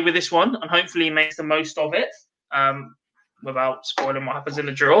gets away with this one, and hopefully he makes the most of it without spoiling what happens in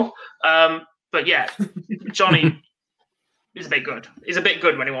the draw. But yeah, Johnny is a bit good. He's a bit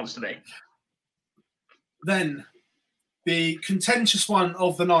good when he wants to be. Then the contentious one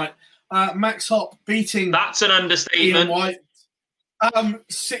of the night, Max Hopp beating... That's an understatement. Ian White,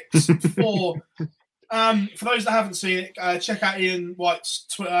 6-4. For those that haven't seen it, check out Ian White's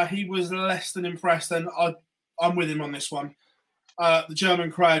Twitter. He was less than impressed, and I'm with him on this one. The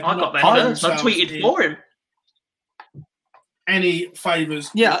German crowd. I got that. I tweeted for him. Any favours?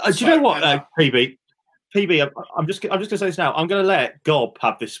 Yeah. Do you know what, PB? I'm just going to say this now. I'm going to let Gob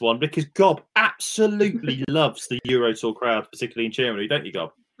have this one because Gob absolutely loves the Euro Tour crowd, particularly in Germany, don't you,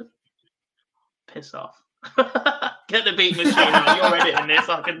 Gob? Piss off. Get the beat machine on. You're editing this,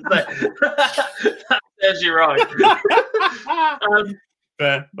 I can say. That serves you right.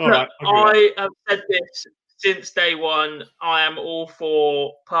 Fair. All right. I have said this since day one. I am all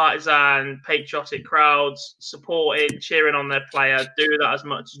for partisan, patriotic crowds supporting, cheering on their player. Do that as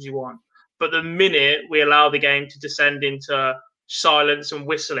much as you want. But the minute we allow the game to descend into silence and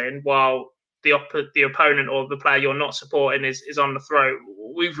whistling while the opponent or the player you're not supporting is on the throat,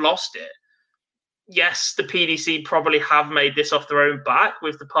 we've lost it. Yes, the PDC probably have made this off their own back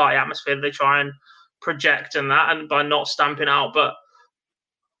with the party atmosphere they try and project and that, and by not stamping out. But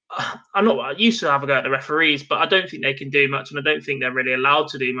I used to have a go at the referees, but I don't think they can do much, and I don't think they're really allowed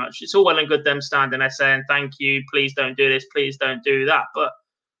to do much. It's all well and good them standing there saying, thank you, please don't do this, please don't do that. But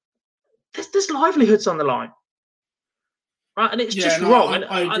there's livelihoods on the line. Right, and it's just wrong.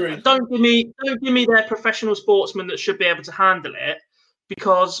 I agree. Don't give me their professional sportsmen that should be able to handle it,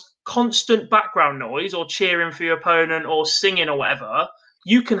 because constant background noise or cheering for your opponent or singing or whatever,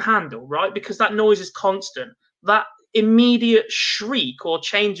 you can handle, right? Because that noise is constant. That immediate shriek or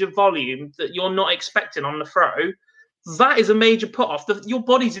change of volume that you're not expecting on the throw, that is a major put off. Your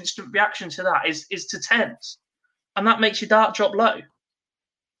body's instant reaction to that is to tense, and that makes your dart drop low.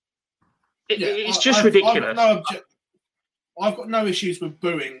 It's just ridiculous. I've got no issues with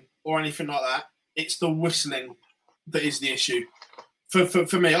booing or anything like that. It's the whistling that is the issue.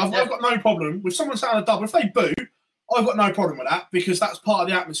 For me, I've got no problem with someone saying a double. If they boo, I've got no problem with that, because that's part of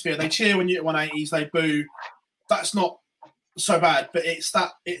the atmosphere. They cheer when you're at 180s, they boo. That's not so bad, but it's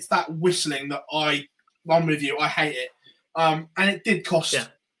that whistling that I'm with you. I hate it, and it did cost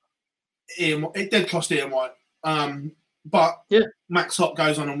Ian. It did cost Ian White, but Max Hopp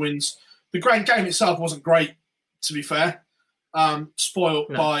goes on and wins. The great game itself wasn't great, to be fair.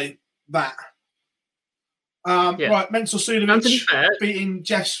 Spoiled by that. Right, Mensur Suljovic beating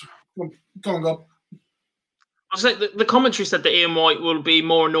Jess. Go on. I was like, the commentary said that Ian White will be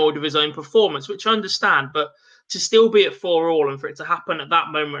more annoyed with his own performance, which I understand, but to still be at 4-4 and for it to happen at that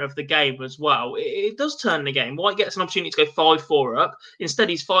moment of the game as well, it does turn the game. White gets an opportunity to go 5-4 up. Instead,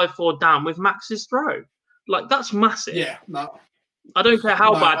 he's 5-4 down with Max's throw. Like, that's massive. Yeah, no. I don't care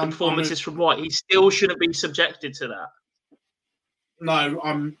how bad the performance is from White. He still shouldn't be subjected to that. No,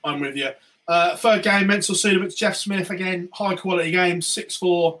 I'm with you. Third game, Mensur Suljovic, Jeff Smith, again, high-quality game,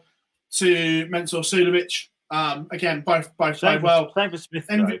 6-4 to Mensur Suljovic. Again, both played well.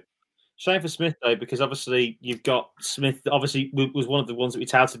 Shame for Smith, though, because obviously you've got Smith, obviously was one of the ones that we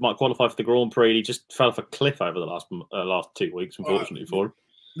touted might qualify for the Grand Prix. He just fell off a cliff over the last 2 weeks, unfortunately, for him.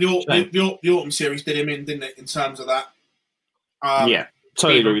 The autumn series did him in, didn't it, in terms of that?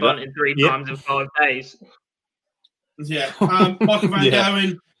 Totally agree with that. 3 times in 5 days. Yeah. Michael Van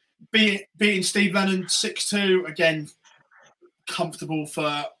Gerwen beating Steve Lennon 6-2. Again, comfortable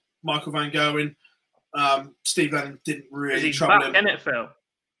for Michael Van Gerwen. Steve Lennon didn't really trouble him. Isn't it, Phil?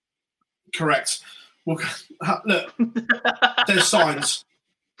 Correct. Well, look, there's signs.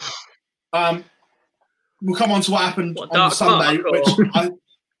 We'll come on to what happened on the Sunday,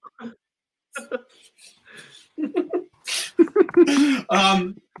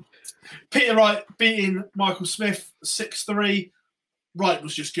 Peter Wright beating Michael Smith 6-3. Wright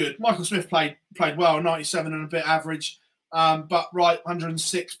was just good. Michael Smith played well, 97 and a bit average. But Wright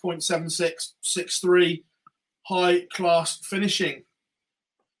 106.76, 6-3, high class finishing.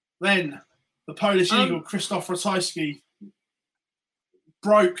 Then the Polish Eagle, Krzysztof Ratajski,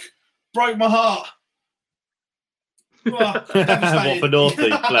 broke my heart. What for naughty,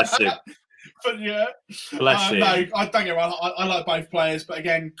 bless him. But yeah, bless him. No, I don't get it wrong. I like both players, but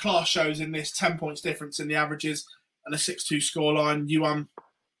again, class shows in this 10 points difference in the averages and a 6-2 scoreline. You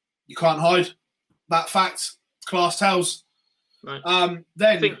can't hide that fact. Class tells. Right.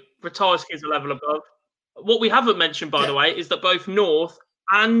 Then I think Ratajski is a level above. What we haven't mentioned, by the way, is that both North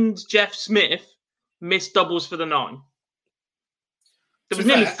and Jeff Smith missed doubles for the 9. There was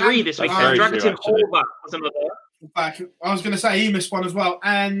nearly 3 this week. Dragonton Horvath was another. Back. I was going to say he missed one as well,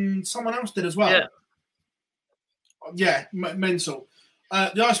 and someone else did as well. Mental.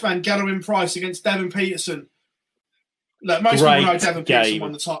 The Iceman, Gadwin Price against Devon Petersen. Look, most people know Devon Petersen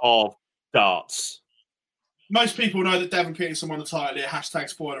won the title. Of darts. Most people know that Devon Petersen won the title here. #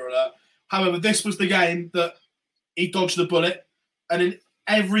 spoiler alert. However, this was the game that he dodged the bullet, and in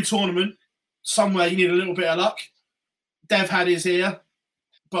every tournament, somewhere you need a little bit of luck. Dev had his here,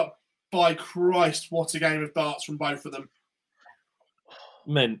 but by Christ, what a game of darts from both of them.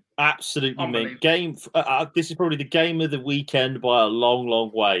 Absolutely mint. Game. This is probably the game of the weekend by a long,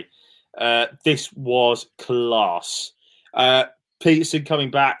 long way. This was class. Petersen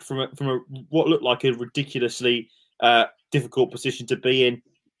coming back from what looked like a ridiculously difficult position to be in.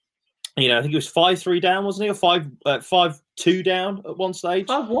 I think it was 5-3 down, wasn't he, or 5-2 down at one stage,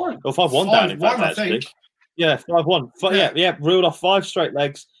 5-1 or 5-1 down. In fact, I actually, think. yeah, 5-1. Yeah, reeled off 5 straight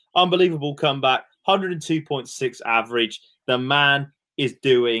legs. Unbelievable comeback. 102.6 average. The man is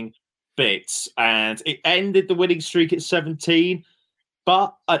doing bits, and it ended the winning streak at 17.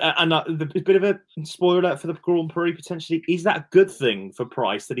 But the bit of a spoiler alert for the Grand Prix potentially, is that a good thing for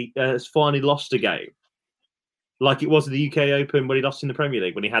Price that he has finally lost a game? Like it was in the UK Open when he lost in the Premier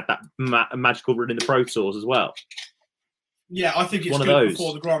League, when he had that magical run in the Pro Tours as well. Yeah, I think it's One of good those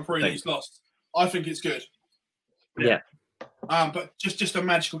before the Grand Prix that things. he's lost. I think it's good. Yeah. But just a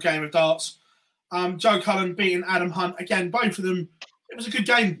magical game of darts. Joe Cullen beating Adam Hunt. Again, both of them, it was a good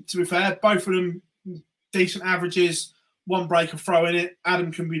game, to be fair. Both of them decent averages, one break of throw in it.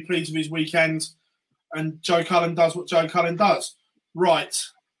 Adam can be pleased with his weekend, and Joe Cullen does what Joe Cullen does. Right.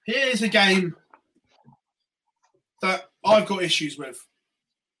 Here's a game that I've got issues with.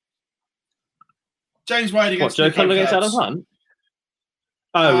 James Wade against Joe Cullen against Adam Hunt?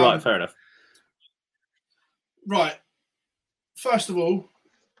 Oh, right, fair enough. Right. First of all,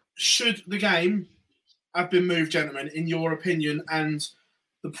 should the game have been moved, gentlemen, in your opinion, and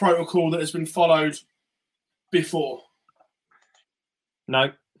the protocol that has been followed before?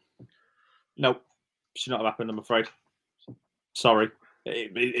 No. Should not have happened, I'm afraid. Sorry.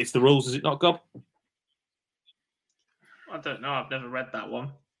 It's the rules, is it not, Gob? I don't know. I've never read that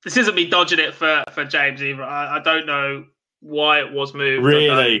one. This isn't me dodging it for James either. I don't know why it was moved.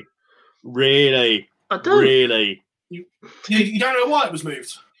 Really? I don't. Really? You don't know why it was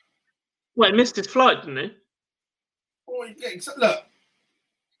moved? Well, he missed his flight, didn't he? Well, look,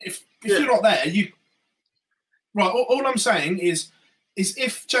 if you're not there, you... Right, all I'm saying is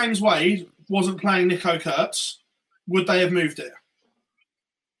if James Wade wasn't playing Nico Kurtz, would they have moved it?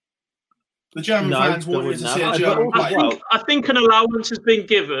 The German fans wanted to see a German play. I think an allowance has been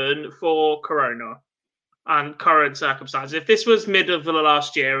given for Corona and current circumstances. If this was mid of the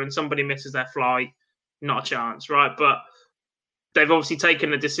last year and somebody misses their flight, not a chance, right? But they've obviously taken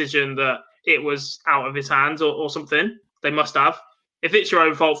the decision that it was out of his hands or something. They must have. If it's your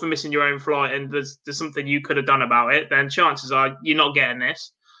own fault for missing your own flight and there's something you could have done about it, then chances are you're not getting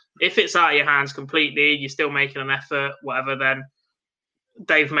this. If it's out of your hands completely, you're still making an effort, whatever, then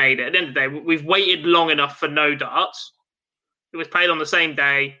they've made it. At the end of the day, we've waited long enough for no darts. It was played on the same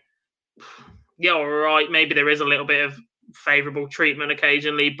day. Yeah, all right, maybe there is a little bit of favourable treatment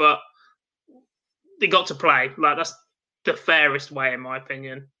occasionally, but they got to play. Like, that's the fairest way, in my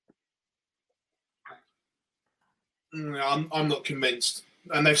opinion. I'm not convinced.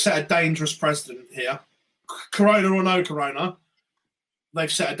 And they've set a dangerous precedent here. Corona or no Corona,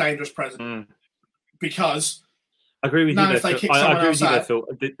 they've set a dangerous precedent. Because... I agree with you there, if they Phil. kick someone else out,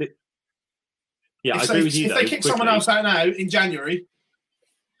 Yeah, I agree with you. If they kick someone else out now in January,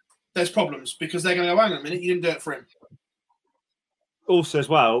 there's problems because they're going to go, hang on a minute, you didn't do it for him. Also, as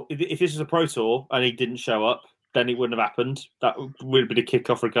well, if this was a Pro Tour and he didn't show up, then it wouldn't have happened. That would have been a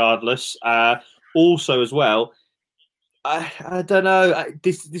kick-off regardless. Also, as well, I don't know.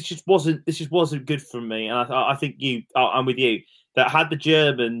 This just wasn't good for me, and I think I'm with you. That had the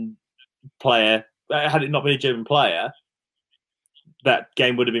German player. Had it not been a German player, that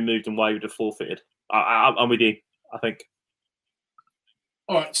game would have been moved and Wade would have forfeited. I'm with you, I think.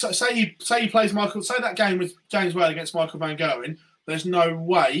 All right, so say he plays Michael. Say that game with James Wade against Michael Van Gerwen. There's no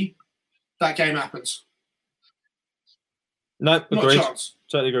way that game happens. No, not agreed. a chance.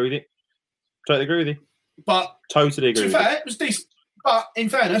 Totally agree with you. But totally agree. To be fair, it was decent. But in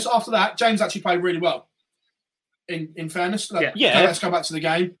fairness, after that, James actually played really well. In fairness, yeah. Let's go back to the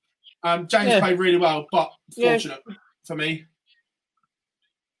game. James played really well, but fortunate for me.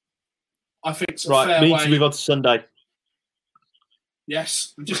 I think it's a fair we need way. to move on to Sunday.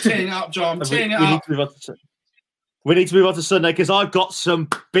 Yes, I'm just teeing it up, John. We need to move on to Sunday because I've got some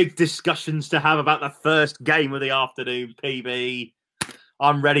big discussions to have about the first game of the afternoon, PB.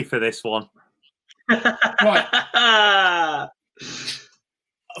 I'm ready for this one. Right.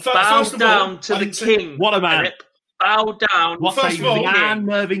 Bow down to the king. What a man. Bow down. What First of all, Anne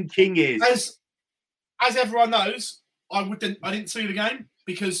Mervyn King is. As everyone knows, I didn't see the game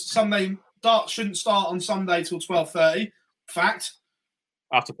because Sunday darts shouldn't start on Sunday till 12:30. Fact.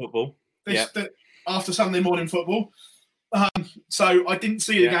 After football. After Sunday morning football. So I didn't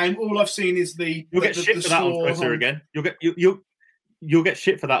see the game. All I've seen is You'll get shit for that on Twitter again. You'll get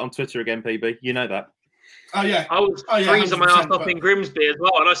shit for that on Twitter again, PB. You know that. Oh yeah. I was freezing my ass off in Grimsby as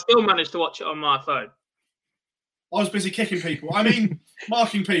well, and I still managed to watch it on my phone. I was busy kicking people. I mean,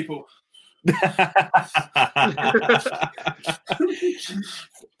 marking people.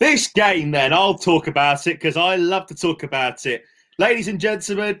 This game, then, I'll talk about it because I love to talk about it. Ladies and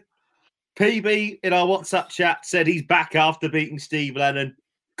gentlemen, PB in our WhatsApp chat said he's back after beating Steve Lennon.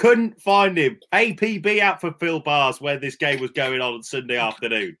 Couldn't find him. APB out for Phil Bars when this game was going on Sunday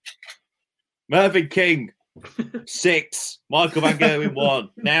afternoon. Mervyn King, 6. Michael Van Gerwen, 1.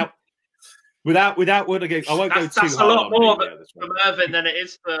 Now, without what again, I won't go too hard. That's a lot more for Mervyn than it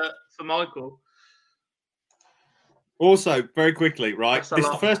is for Michael. Also, very quickly, right? This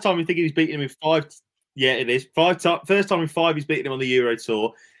is the first time we think he's beaten him in 5. Yeah, it is. First time in 5 he's beaten him on the Euro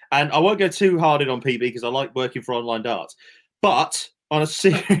Tour. And I won't go too hard in on PB because I like working for online darts. But on a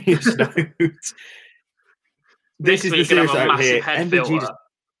serious note, this is the serious note here. MVG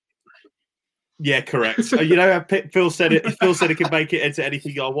yeah, correct. You know how Phil said it. Phil said it can make it into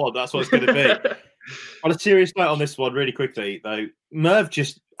anything I want. That's what it's going to be. On a serious note on this one, really quickly though, Merv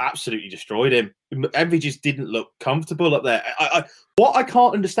just absolutely destroyed him. MV just didn't look comfortable up there. What I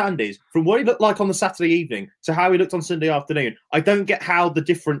can't understand is from what he looked like on the Saturday evening to how he looked on Sunday afternoon. I don't get how the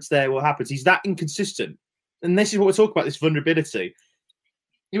difference there will happen. He's that inconsistent, and this is what we're talking about. This vulnerability.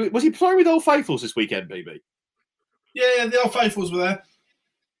 Was he playing with Old Faithfuls this weekend, BB? Yeah, the Old Faithfuls were there.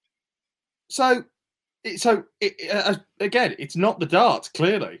 So again, it's not the darts.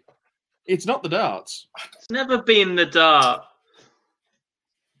 Clearly, it's not the darts. It's never been the dart.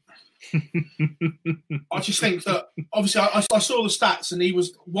 I just think that obviously I saw the stats and he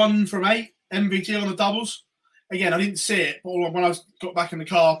was 1 from 8 MVG on the doubles. Again, I didn't see it, but when I got back in the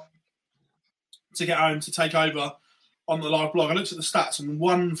car to get home to take over on the live blog, I looked at the stats and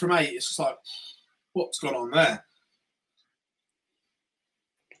 1 from 8. It's just like, what's gone on there?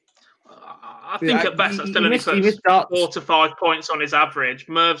 I think at best that's still only puts 4 to 5 points on his average.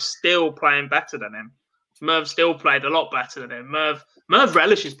 Merv's still playing better than him. Merv still played a lot better than him. Merv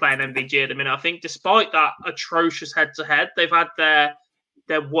relishes playing MVG at the minute. I think despite that atrocious head-to-head, they've had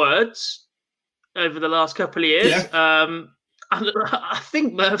their words over the last couple of years. Yeah. And I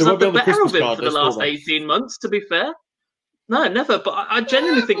think Merv's had the better of him for the last 18 months, to be fair. No, never. But I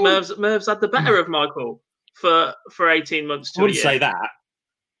genuinely think Merv's had the better of Michael for 18 months to a year.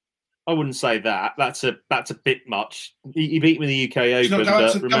 I wouldn't say that. That's a bit much. He beat me in the UK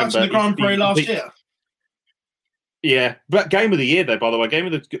Open. Remember the Grand Prix last year. Yeah, but game of the year though. By the way, game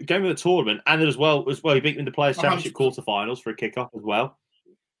of the tournament, and as well he beat me in the Players Championship quarterfinals for a kickoff as well.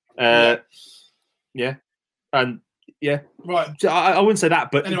 Yeah, and yeah, right. So I wouldn't say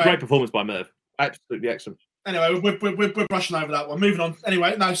that, but anyway, great performance by Merv. Absolutely excellent. Anyway, we're brushing over that one. Moving on.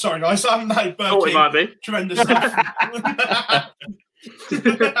 Anyway, no, sorry guys. No, Thought it might be tremendous stuff.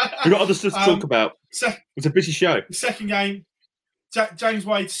 We've got other stuff to talk about. It's a busy show. The second game, James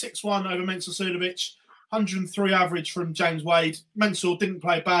Wade 6-1 over Mensur Suljovic. 103 average from James Wade. Mensur didn't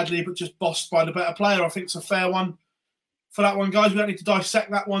play badly, but just bossed by the better player. I think it's a fair one for that one, guys. We don't need to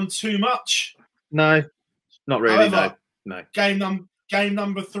dissect that one too much. No, not really. However, no. Game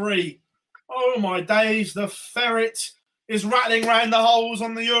number 3. Oh my days! The ferret is rattling round the holes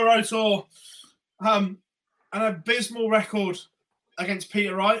on the Euro Tour. An abysmal record against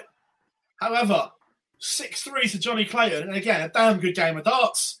Peter Wright. However, 6-3 to Johnny Clayton, and again a damn good game of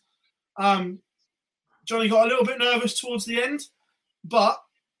darts. Johnny got a little bit nervous towards the end, but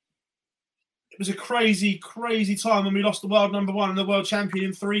it was a crazy, crazy time when we lost the world number 1 and the world champion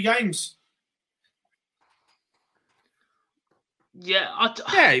in 3 games. Yeah,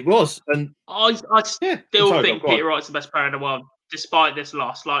 it was. And I still think Peter Wright's the best player in the world, despite this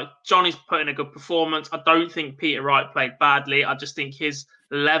loss. Like, Johnny's put in a good performance. I don't think Peter Wright played badly. I just think his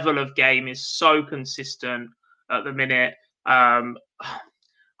level of game is so consistent at the minute.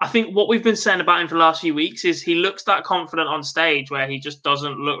 I think what we've been saying about him for the last few weeks is he looks that confident on stage where he just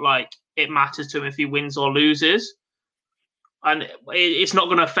doesn't look like it matters to him if he wins or loses. And it's not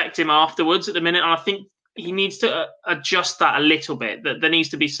going to affect him afterwards at the minute. And I think he needs to adjust that a little bit. That there needs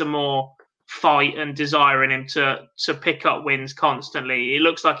to be some more fight and desire in him to pick up wins constantly. It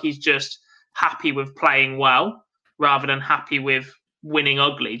looks like he's just happy with playing well rather than happy with winning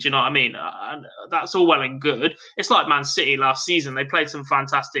ugly. Do you know what I mean? And that's all well and good. It's like Man City last season. They played some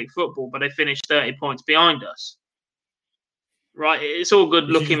fantastic football, but they finished 30 points behind us. Right? It's all good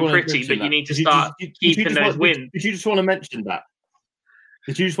looking pretty, but you need to start keeping those wins. Did you just want to mention that?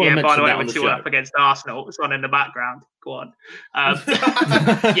 Did you just want to mention that? Yeah, by the way, we're 2-1 up against Arsenal. It's on in the background. Go on.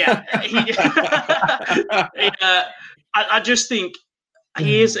 Yeah. I just think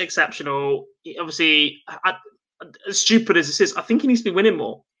he is exceptional. Obviously, as stupid as this is, I think he needs to be winning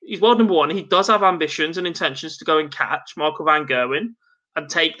more. He's world number 1. He does have ambitions and intentions to go and catch Michael Van Gerwen and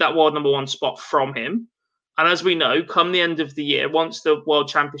take that world number 1 spot from him. And as we know, come the end of the year, once the World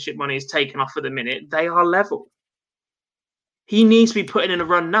Championship money is taken off for the minute, they are level. He needs to be putting in a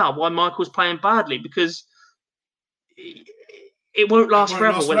run now while Michael's playing badly, because it won't last It won't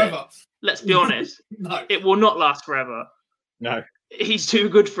forever, last will forever. it? Let's be honest. No. It will not last forever. No. He's too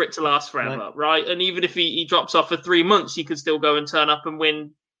good for it to last forever, right? And even if he drops off for 3 months, he could still go and turn up and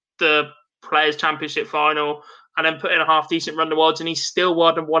win the Players' Championship final and then put in a half-decent run to Worlds, and he's still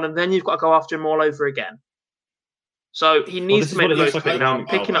World number 1, and then you've got to go after him all over again. So he needs to make the most of it now.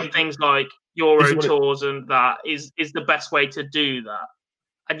 Picking up things like Euro Tours and that is the best way to do that.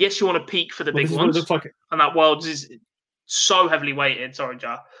 And yes, you want to peak for the big ones. And that Worlds is so heavily weighted. Sorry,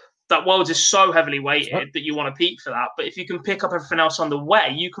 Ja. That Worlds is so heavily weighted that you want to peak for that. But if you can pick up everything else on the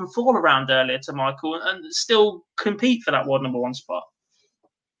way, you can fall around earlier to Michael and still compete for that World number 1 spot.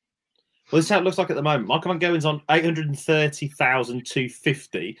 Well, this is how it looks like at the moment. Michael Van Gerwen's on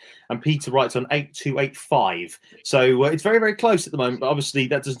 830,250 and Peter Wright's on 8,285. So it's very, very close at the moment. But obviously,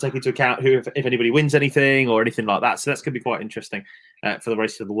 that doesn't take into account if anybody wins anything or anything like that. So that's going to be quite interesting for the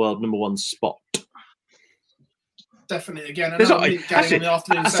race of the world number 1 spot. Definitely. Again, actually, on the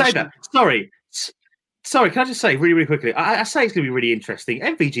afternoon I say that. Sorry, can I just say really, really quickly? I say it's going to be really interesting.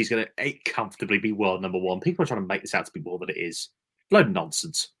 MVG is going to comfortably be world number 1. People are trying to make this out to be more than it is. Load of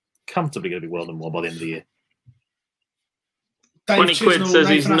nonsense. Comfortably going to be world number 1 by the end of the year. 20 quid says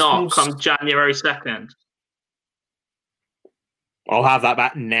he's not come January 2nd. I'll have that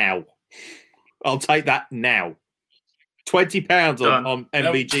back now. I'll take that now. £20 on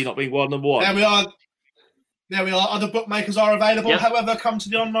MVG not being world number 1. There we are. Other bookmakers are available. Yep. However, come to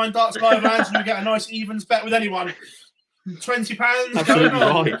the online darts live rounds and you get a nice evens bet with anyone. £20. Absolutely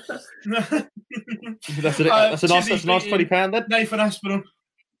right. That's a nice £20 then. Nathan Aspinall.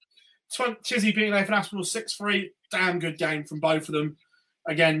 Chizzy beating Nathan Aspinall 6-3. Damn good game from both of them.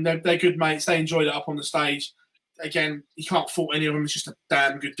 Again, they're good mates. They enjoyed it up on the stage. Again, you can't fault any of them. It's just a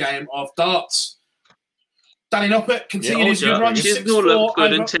damn good game of darts. Danny Noppert continued his good run. Chisnall looked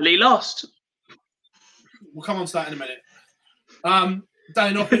good until he lost. We'll come on to that in a minute.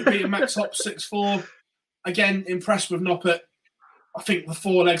 Danny Noppert beating Max Hopp 6-4. Again, impressed with Noppert. I think the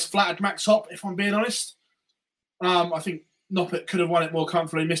 4 legs flattered Max Hopp, if I'm being honest. I think Noppert could have won it more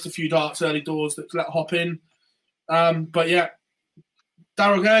comfortably. Missed a few darts early doors that let Hopp in. But yeah,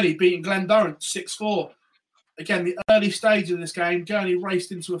 Daryl Gurney beating Glenn Durrant 6-4. Again, the early stage of this game, Gurney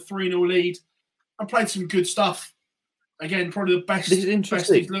raced into a 3-0 lead and played some good stuff. Again, probably the best. This is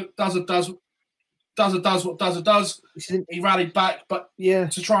interesting. Does what does. He rallied back, but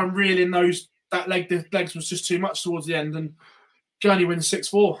to try and reel in the legs was just too much towards the end, and Gurney wins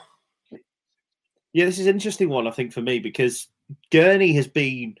 6-4. Yeah, this is an interesting one, I think, for me, because Gurney has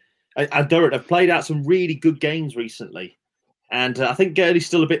been and Durrant have played out some really good games recently, and I think Gurney's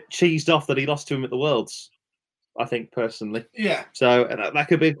still a bit cheesed off that he lost to him at the Worlds. I think personally, yeah. So that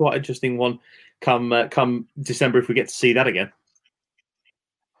could be a quite interesting one come December if we get to see that again.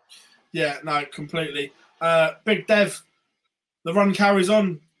 Yeah, no, completely. Big Dev, the run carries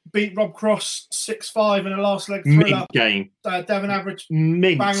on. Beat Rob Cross 6-5 in a last leg thriller. Game. Devon average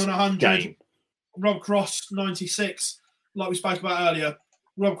bang on 100. Game. Rob Cross 96. Like we spoke about earlier,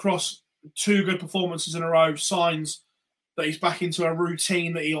 Rob Cross 2 good performances in a row. Signs that he's back into a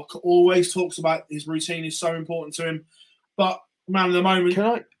routine that he always talks about. His routine is so important to him. But man of the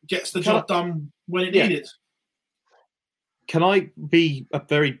moment gets the job done when it needed. Can I be a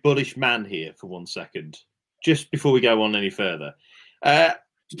very bullish man here for 1 second, just before we go on any further?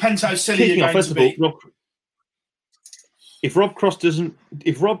 Depends how silly you're going to be. If Rob Cross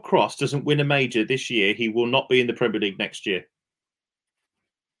doesn't win a major this year, he will not be in the Premier League next year.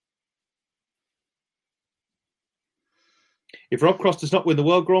 If Rob Cross does not win the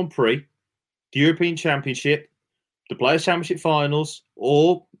World Grand Prix, the European Championship, the Players' Championship finals,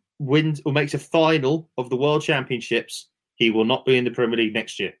 or wins or makes a final of the World Championships, he will not be in the Premier League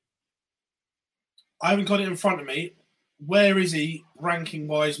next year. I haven't got it in front of me. Where is he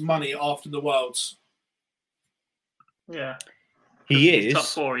ranking-wise money after the Worlds? Yeah. He is. Top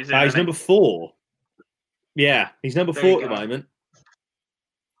 4, he's number 4. Yeah, he's number 4 at the moment.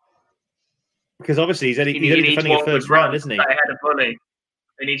 Because obviously he's only defending a first round, isn't he? Stay ahead of Bully.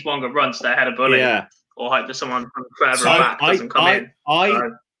 He needs one good run to stay ahead of Bully. Yeah. Or hope that someone from further back doesn't come in.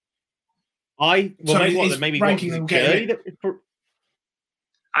 Maybe ranking them Gurney.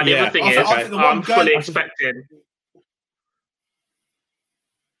 And the other thing is,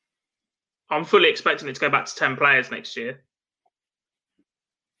 I'm fully expecting it to go back to 10 players next year.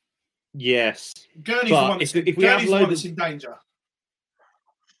 Yes. Gurney's the one that's in danger.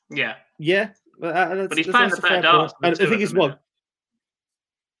 Yeah. Yeah. But he's playing the better darts. And the thing is,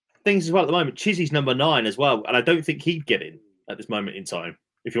 things as well at the moment, Chizzy's number 9 as well, and I don't think he'd get in at this moment in time,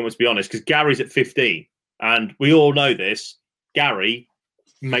 if you want to be honest, because Gary's at 15, and we all know this. Gary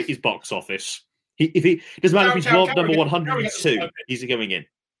made his box office. If he doesn't matter if he's Can number we 102, he's going in.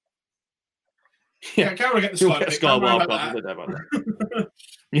 Yeah, can we get the Sky pick? Sky wild card.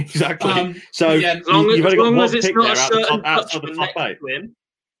 Exactly. So as long you've only got one as it's pick not there a certain outside the top eight.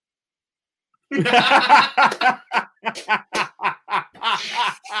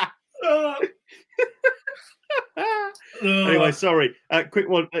 Anyway, sorry. Quick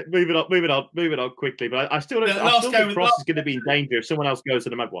one. Moving on quickly. But I still think Cross is going to be in danger if someone else goes to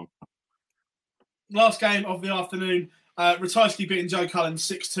the mad one. Last game of the afternoon. Ratajski beating Joe Cullen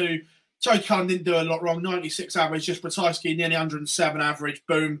 6-2. Joe Cullen didn't do a lot wrong. 96 average. Just Ratajski nearly 107 average.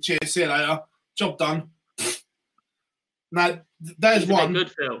 Boom. Cheers. See you later. Job done. Now, there's one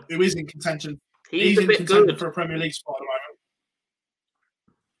good, Phil. who is in contention. He's in contention for a Premier League spot at the moment.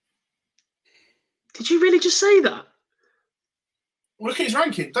 Did you really just say that? Well, look at his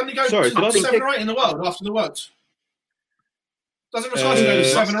ranking. Doesn't he go 7 or 8 in the world after the Worlds? Doesn't Ratajski go to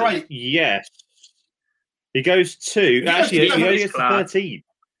 7 or 8? Yes. He goes to... Actually, he only goes to 13.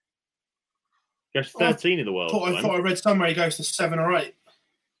 He goes to 13 in the world. I thought I read somewhere he goes to 7 or 8.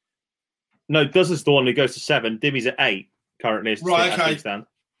 No, Doesn't the one who goes to 7. Dimmy's at 8 currently. Right, okay.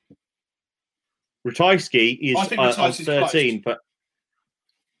 Ratajski is on 13, but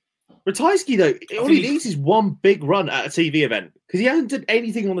Ratajski, though, all he needs is one big run at a TV event because he hasn't done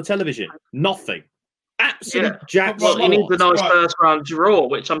anything on the television. Nothing. Absolute jack. Well, he needs a nice first round draw,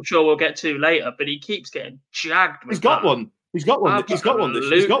 which I'm sure we'll get to later, but he keeps getting jagged. He's got one. He's got one this year.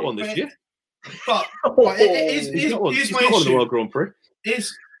 But he's got one in the World Grand Prix. It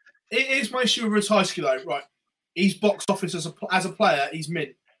is my issue with Ratajski, though, right? He's box office as a player, he's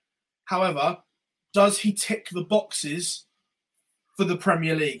mint. However, does he tick the boxes for the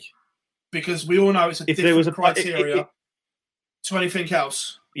Premier League? Because we all know it's different criteria to anything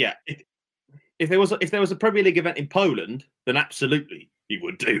else. Yeah. If there was a Premier League event in Poland, then absolutely he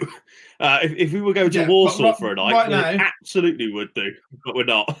would do. If we were going to Warsaw for a night, we absolutely would do. But we're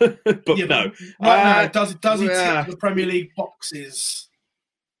not. No. Now, does he tick the Premier League boxes?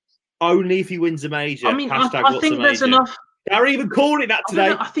 Only if he wins a major. I mean, I think there's enough. Barry even called it that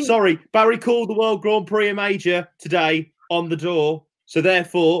today. Sorry, Barry called the World Grand Prix a major today on the door. So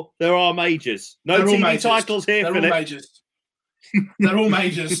therefore, there are majors. No TV titles here, Philip. They're all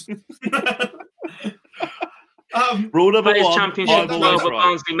majors. Rule number one. Championship,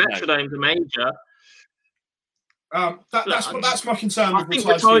 Barnsley Metrodome's a major. That's my concern. I think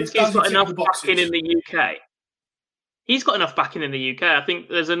Ratajski's got enough backing in the UK. He's got enough backing in the UK. I think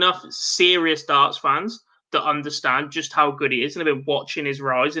there's enough serious darts fans that understand just how good he is and have been watching his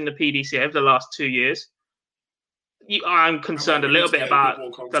rise in the PDC over the last 2 years. I'm concerned a little bit about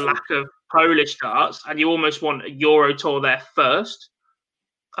the lack of Polish darts, and you almost want a Euro Tour there first.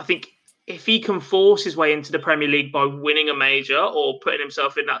 I think if he can force his way into the Premier League by winning a major or putting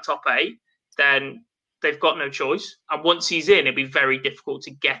himself in that top 8, then they've got no choice. And once he's in, it'd be very difficult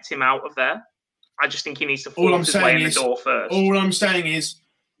to get him out of there. I just think he needs to force his way in the door first. All I'm saying is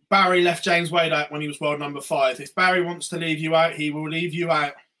Barry left James Wade out when he was world number 5. If Barry wants to leave you out, he will leave you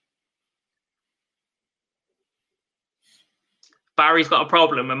out. Barry's got a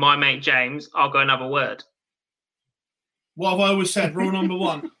problem with my mate James. I'll go and have a word. What have I always said? Rule number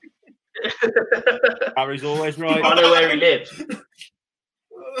 1. Barry's always right. I know where he lives.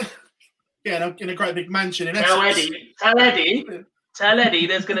 Yeah, in a great big mansion in Tell Essex. Eddie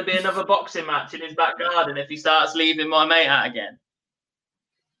there's going to be another boxing match in his back garden if he starts leaving my mate out again.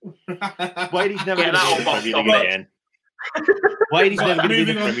 Wade's never going to be in the Premier League again. Wade's never going to be in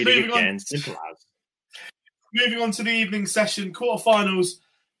the Premier League again. Simple as. Moving on to the evening session, quarterfinals.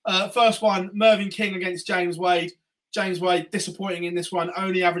 First one, Mervyn King against James Wade. James Wade disappointing in this one,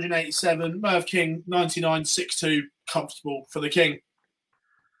 only averaging 87. Merv King, 99, 6-2, comfortable for the King.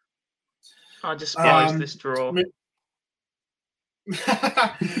 I despise this draw.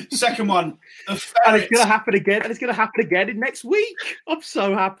 Second one, and it's going to happen again, and it's going to happen again in next week. I'm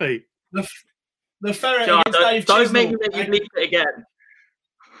so happy. The Ferret against Dave Don't Chisnell. make me leave it again.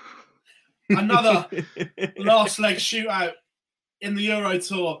 Another last leg shootout in the Euro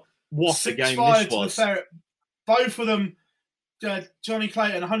Tour. What a game this was. The Ferret. Both of them, Johnny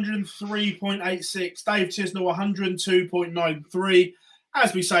Clayton, 103.86, Dave Chisnell, 102.93.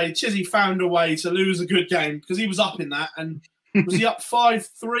 As we say, Chizzy found a way to lose a good game because he was up in that. And was he up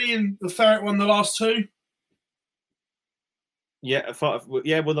 5-3 and the Ferret won the last 2? Yeah,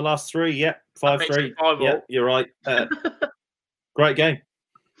 won the last 3. Yeah, 5-3. Yeah, you're right. Great game.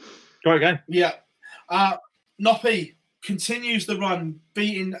 Yeah. Noppy continues the run,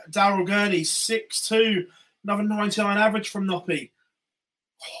 beating Daryl Gurney 6-2. Another 99 average from Noppy.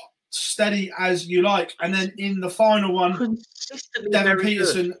 Steady as you like. And then in the final one, Devin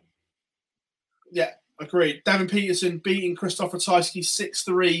Petersen. Yeah, agreed. Devin Petersen beating Christopher Tysky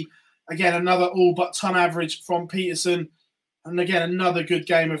 6-3. Again, another all but ton average from Petersen. And again, another good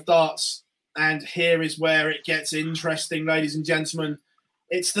game of darts. And here is where it gets interesting, ladies and gentlemen.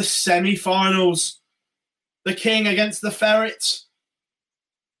 It's the semi-finals. The King against the Ferret.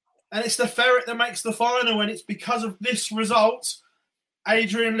 And it's the Ferret that makes the final. And it's because of this result,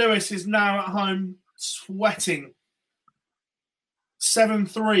 Adrian Lewis is now at home sweating.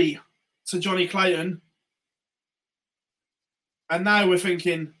 7-3 to Johnny Clayton. And now we're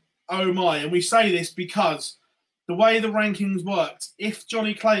thinking, oh my. And we say this because the way the rankings worked, if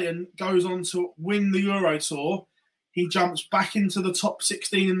Johnny Clayton goes on to win the Euro Tour, he jumps back into the top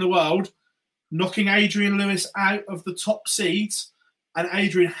 16 in the world, knocking Adrian Lewis out of the top seeds. And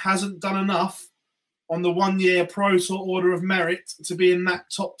Adrian hasn't done enough on the 1 year Pro Tour Order of Merit to be in that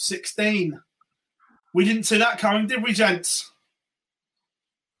top 16. We didn't see that coming, did we, gents?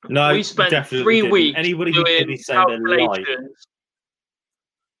 No, we spent definitely 3 weeks Anybody doing calculations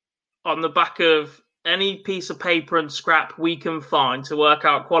on the back of any piece of paper and scrap we can find to work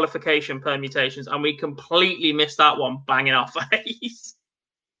out qualification permutations, and we completely missed that one bang in our face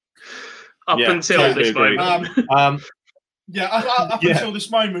up until this moment. Up until this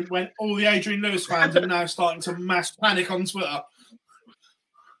moment when all the Adrian Lewis fans are now starting to mass panic on Twitter.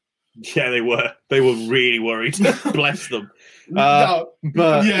 Yeah, they were. They were really worried. Bless them.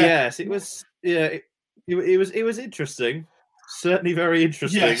 Yes, it was. Yeah, it was interesting. Certainly very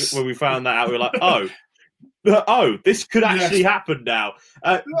interesting. Yes. When we found that out, we were like, oh, this could actually happen now.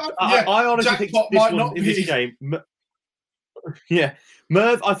 I honestly think this one in this game.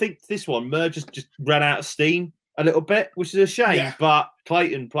 Merv. I think this one, Merv just ran out of steam a little bit, which is a shame. Yeah. But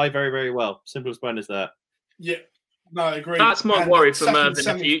Clayton played very, very well. Simple as plain as that. Yeah. No, I agree. That's my worry for Merv in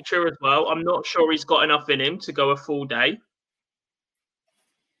the future as well. I'm not sure he's got enough in him to go a full day.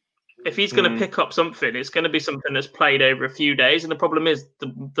 If he's going to pick up something, it's going to be something that's played over a few days. And the problem is,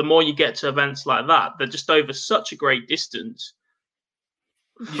 the more you get to events like that, they're just over such a great distance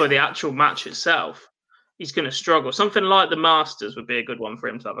for the actual match itself. He's going to struggle. Something like the Masters would be a good one for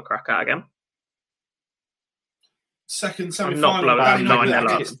him to have a crack at again. Second semi-final.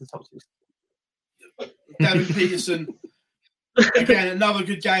 Devin Petersen. Again, another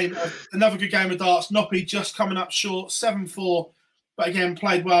good game of darts. Noppy just coming up short, 7-4. But again,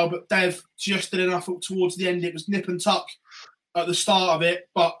 played well. But Dev just did enough towards the end. It was nip and tuck at the start of it.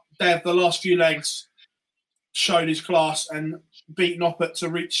 But Dev, the last few legs, showed his class and beat Noppet to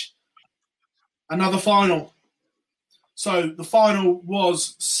reach another final. So the final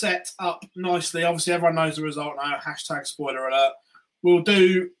was set up nicely. Obviously, everyone knows the result now. # spoiler alert. We'll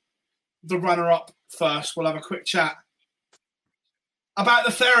do the runner-up first. We'll have a quick chat about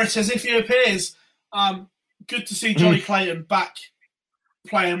the Ferret as if he appears. Good to see Johnny Clayton back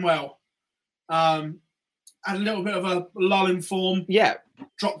playing well. Had a little bit of a lull in form. Yeah.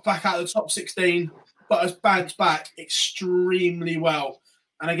 Dropped back out of the top 16, but has bounced back extremely well.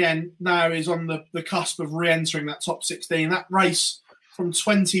 And again, now is on the cusp of re-entering that top 16. That race from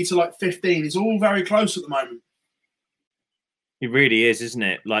 20 to 15 is all very close at the moment. It really is, isn't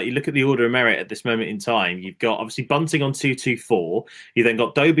it? Like, you look at the order of merit at this moment in time, you've got obviously Bunting on 224. You then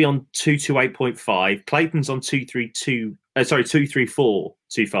got Dobie on 228.5. Clayton's on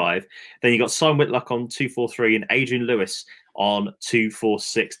 234.25. Then you got Simon Whitlock on 243 and Adrian Lewis on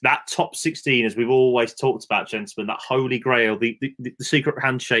 246. That top 16, as we've always talked about, gentlemen, that holy grail, the secret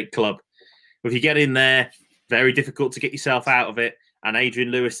handshake club. If you get in there, very difficult to get yourself out of it. And Adrian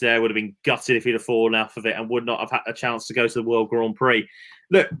Lewis there would have been gutted if he'd have fallen off of it and would not have had a chance to go to the World Grand Prix.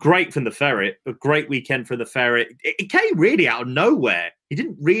 Look, great from the Ferret, a great weekend for the Ferret. It came really out of nowhere. He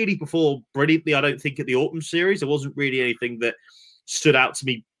didn't really perform brilliantly, I don't think, at the Autumn Series. There wasn't really anything that stood out to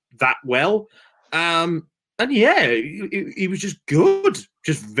me that well. And yeah, he was just good,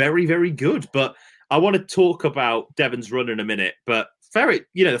 just very, very good. But I want to talk about Devon's run in a minute. But Ferret,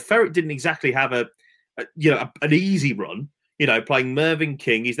 the Ferret didn't exactly have an easy run. Playing Mervyn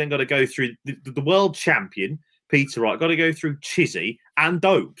King, he's then got to go through the world champion, Peter Wright, got to go through Chizzy and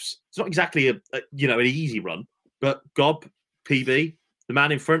Dobes. It's not exactly an easy run, but Gob, PB, the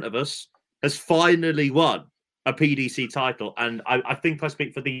man in front of us, has finally won a PDC title. And I think I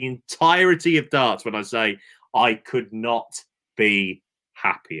speak for the entirety of darts when I say I could not be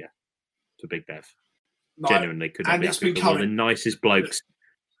happier for Big Dev. No, genuinely could not be happier. One of the nicest blokes.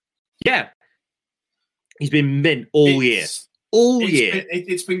 Yeah. He's been mint all year.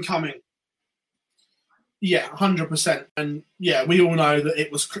 It's been coming. Yeah, 100%. And yeah, we all know that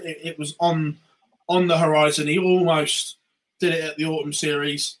it was on the horizon. He almost did it at the Autumn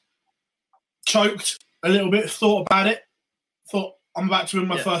Series. Choked a little bit, thought about it. Thought, I'm about to win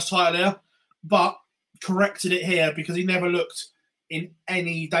my first title here. but corrected it here because he never looked in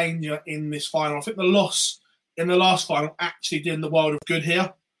any danger in this final. I think the loss in the last final actually did him the world of good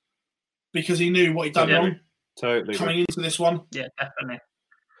here because he knew what he'd done wrong. Totally coming into this one. Yeah, definitely.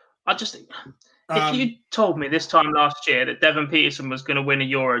 I just think if you told me this time last year that Devon Petersen was going to win a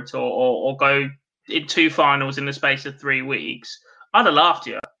Euro Tour or go in 2 finals in the space of 3 weeks, I'd have laughed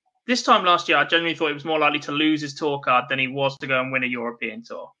at you. This time last year, I genuinely thought he was more likely to lose his tour card than he was to go and win a European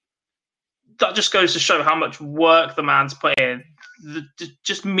Tour. That just goes to show how much work the man's put in. The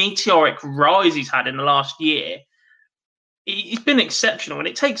just meteoric rise he's had in the last year. He's been exceptional, and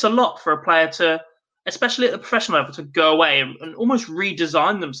it takes a lot for a player to, especially at the professional level, to go away and almost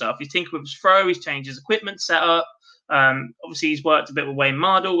redesign themselves. He's tinkered with his throw, he's changed his equipment setup. Obviously, he's worked a bit with Wayne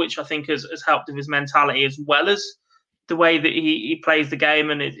Mardell, which I think has helped with his mentality as well as the way that he plays the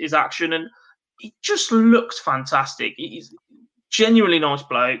game and his action. And he just looks fantastic. He's genuinely nice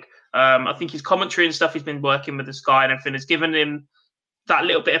bloke. I think his commentary and stuff he's been working with the Sky and everything has given him that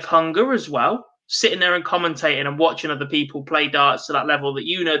little bit of hunger as well. Sitting there and commentating and watching other people play darts to that level that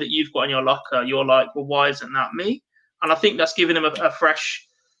you know that you've got in your locker, you're like, well, why isn't that me? And I think that's given him a fresh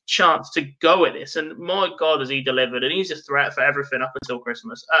chance to go at this. And my God, has he delivered? And he's a threat for everything up until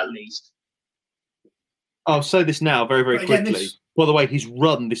Christmas, at least. I'll say this now very, very quickly. By the way, his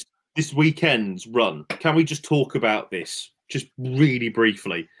run, this weekend's run, can we just talk about this just really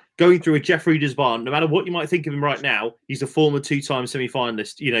briefly? Going through a Jeffrey Desvant, no matter what you might think of him right now, he's a former 2-time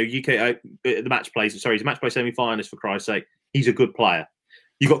semi-finalist. You know, UK the match play. Sorry, he's a match play semi-finalist for Christ's sake. He's a good player.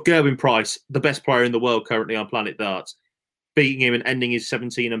 You've got Gerwyn Price, the best player in the world currently on Planet Darts, beating him and ending his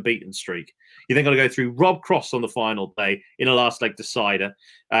 17 unbeaten streak. You then got to go through Rob Cross on the final day in a last leg decider.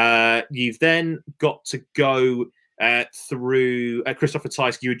 You've then got to go through Christopher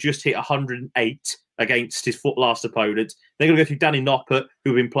Tyske, who had just hit 108 against his last opponent. They're going to go through Danny Noppert,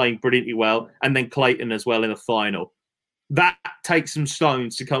 who've been playing brilliantly well, and then Clayton as well in the final. That takes some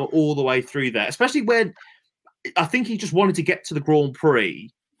stones to come all the way through there, especially when I think he just wanted to get to the Grand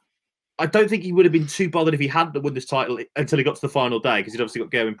Prix. I don't think he would have been too bothered if he hadn't won this title until he got to the final day, because he'd obviously got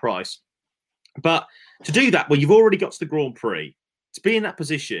Gerwyn Price. But to do that, when you've already got to the Grand Prix, to be in that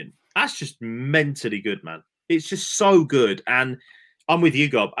position, that's just mentally good, man. It's just so good. And I'm with you,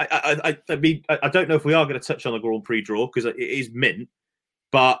 Gob. I mean, I don't know if we are going to touch on the Grand Prix draw because it is mint.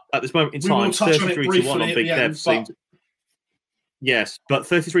 But at this moment in time, 33-1 on Big Dev seems... Yes, but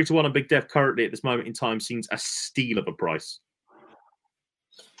 33-1 on Big Dev currently at this moment in time seems a steal of a price.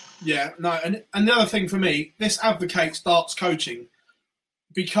 Yeah, no, and the other thing for me, this advocates darts coaching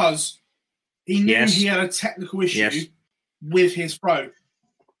because he knew he had a technical issue with his throw.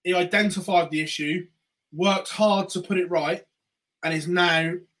 He identified the issue, worked hard to put it right, and is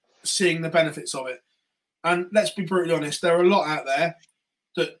now seeing the benefits of it. And let's be brutally honest, there are a lot out there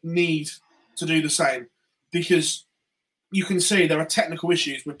that need to do the same because you can see there are technical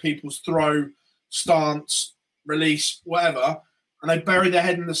issues with people's throw, stance, release, whatever, and they bury their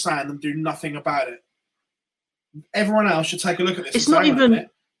head in the sand and do nothing about it. Everyone else should take a look at this. It's not even...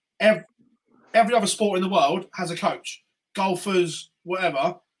 Every other sport in the world has a coach, golfers,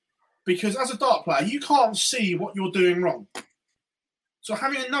 whatever, because as a dart player, you can't see what you're doing wrong. So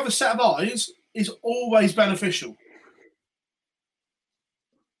having another set of eyes is always beneficial.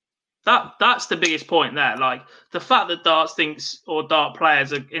 That's the biggest point there. Like the fact that darts thinks or dart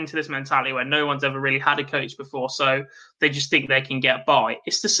players are into this mentality where no one's ever really had a coach before, so they just think they can get by.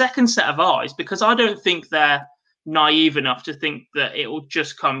 It's the second set of eyes because I don't think they're naive enough to think that it will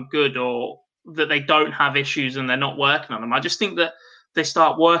just come good or that they don't have issues and they're not working on them. I just think that they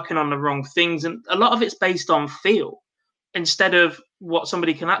start working on the wrong things, and a lot of it's based on feel instead of what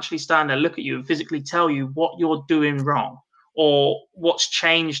somebody can actually stand there, look at you and physically tell you what you're doing wrong or what's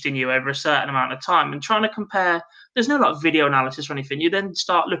changed in you over a certain amount of time. And trying to compare, there's no like video analysis or anything. You then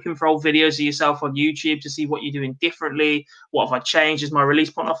start looking for old videos of yourself on YouTube to see what you're doing differently. What have I changed? Is my release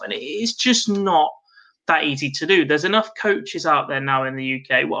point off? And it's just not that easy to do. There's enough coaches out there now in the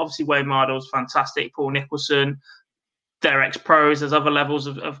UK. Well, obviously Wayne Mardell's fantastic, Paul Nicholson, they're ex-pros. There's other levels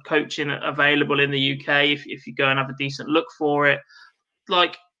of coaching available in the UK if you go and have a decent look for it.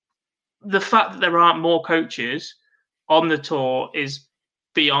 Like the fact that there aren't more coaches on the tour is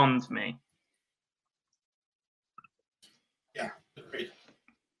beyond me. Yeah, agreed.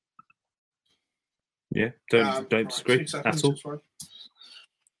 Yeah, don't disagree at all.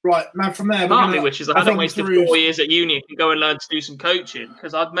 Right, now from there, part of me wishes I hadn't wasted 4 years at uni and go and learn to do some coaching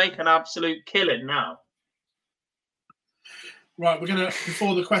because I'd make an absolute killing now. Right, we're gonna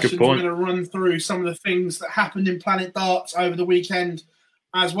before the questions, we're gonna run through some of the things that happened in Planet Darts over the weekend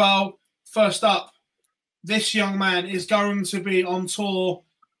as well. First up, this young man is going to be on tour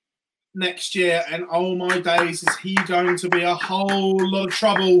next year. And oh my days, is he going to be a whole lot of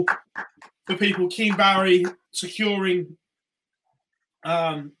trouble for people. Keane Barry securing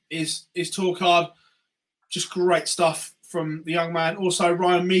his tour card. Just great stuff from the young man. Also,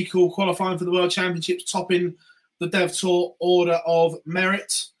 Ryan Meikle qualifying for the World Championships, topping the Dev Tour Order of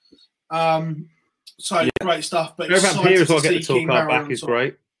Merit. Great stuff. But Barry Van Peer as well, getting the tour card back is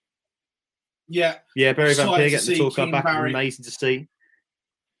great. Yeah. Yeah, Barry Van Peer getting the tour card back is amazing to see.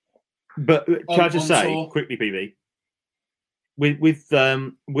 But can I just say, quickly, PB, with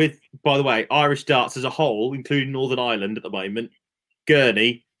by the way, Irish darts as a whole, including Northern Ireland at the moment,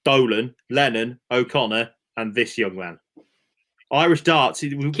 Gurney, Dolan, Lennon, O'Connor, and this young man. Irish darts.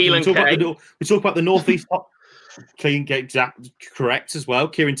 We talk about the Northeast. Clean gate, correct as well.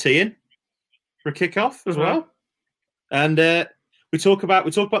 Kieran Tehan for a kickoff as well, and we talk about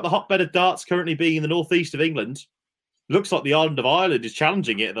the hotbed of darts currently being in the northeast of England. Looks like the island of Ireland is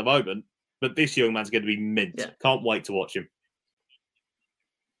challenging it at the moment, but this young man's going to be mint. Yeah. Can't wait to watch him.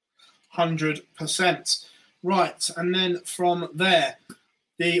 100%. Right, and then from there,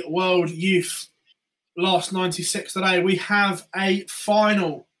 the World Youth last 96 today. We have a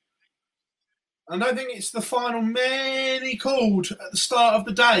final. I don't think it's the final many called at the start of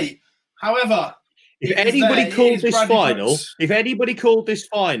the day. However, if anybody called this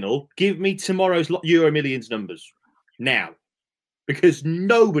final, give me tomorrow's Euro Millions numbers now, because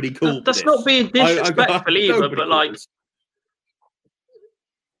nobody called this. That's not being disrespectful either, but like,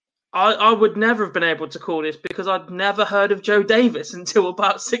 I would never have been able to call this because I'd never heard of Joe Davis until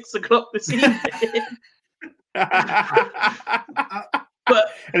about 6 o'clock this evening. But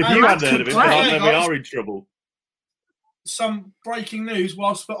and if you hadn't heard of it, then we are in trouble. Some breaking news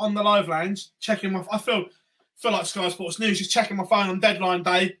whilst we're on the live lounge, checking my. I feel like Sky Sports News, just checking my phone on deadline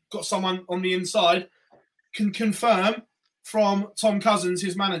day. Got someone on the inside. Can confirm from Tom Cousins,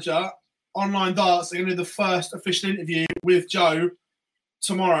 his manager, Online Darts, they're going to do the first official interview with Joe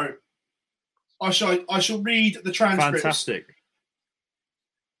tomorrow. I shall read the transcripts. Fantastic.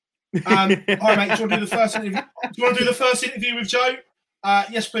 Hi, mate. Do you want to do the first interview? Do you want to do the first interview with Joe?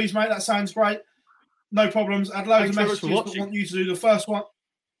 Yes, please, mate. That sounds great. No problems. I had loads of messages, but want you to do the first one.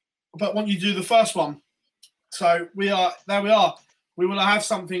 So there we are. We will have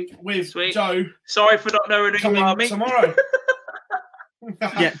something with Joe. Sorry for not knowing coming tomorrow.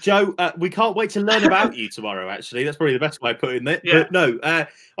 Yeah, Joe, we can't wait to learn about you tomorrow, actually. That's probably the best way of putting it. Yeah. But no,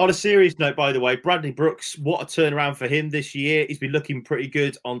 on a serious note, by the way, Bradley Brooks, what a turnaround for him this year. He's been looking pretty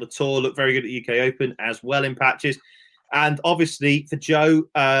good on the tour, looked very good at UK Open as well in patches. And obviously for Joe,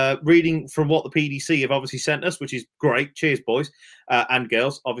 reading from what the PDC have obviously sent us, which is great. Cheers, boys and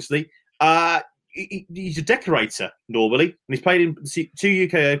girls, obviously. He's a decorator normally, and he's played in 2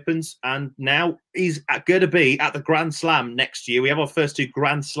 UK Opens, and now he's going to be at the Grand Slam next year. We have our first 2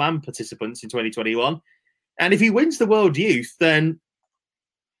 Grand Slam participants in 2021. And if he wins the World Youth, then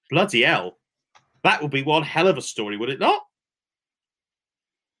bloody hell, that would be one hell of a story, would it not?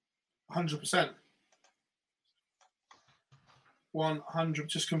 100%. 100.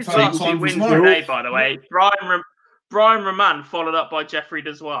 Just confirm. He wins today, by the way. Brian Roman followed up by Jeffrey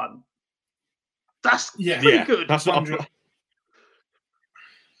Deswan. That's pretty good. That's not.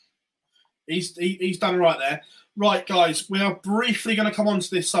 He's done right there. Right, guys, we are briefly going to come on to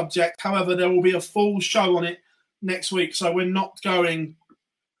this subject. However, there will be a full show on it next week, so we're not going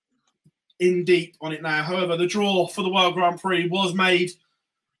in deep on it now. However, the draw for the World Grand Prix was made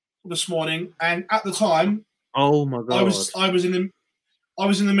this morning, and at the time, oh my god, I was in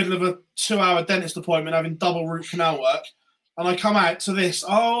the middle of a 2-hour dentist appointment having double root canal work, and I come out to this.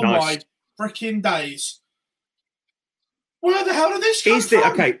 Oh nice. My freaking days! Where the hell did this come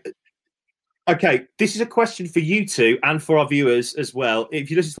from? Okay, this is a question for you two and for our viewers as well. If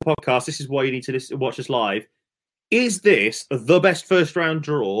you listen to the podcast, this is why you need to watch us live. Is this the best first round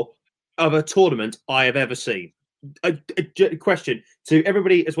draw of a tournament I have ever seen? A question to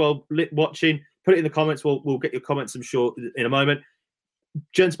everybody as well watching. Put it in the comments. We'll get your comments, I'm sure, in a moment.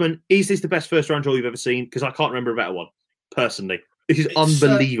 Gentlemen, is this the best first round draw you've ever seen? Because I can't remember a better one, personally. This is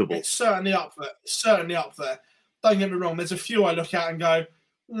unbelievable. It's certainly up there. Don't get me wrong. There's a few I look at and go,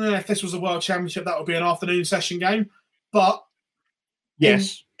 if this was a World Championship, that would be an afternoon session game. But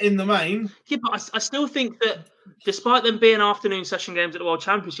yes, in the main. Yeah, but I still think that despite them being afternoon session games at the World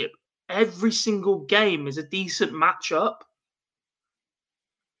Championship, every single game is a decent matchup.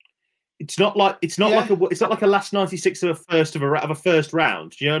 It's not like a last 96 of a first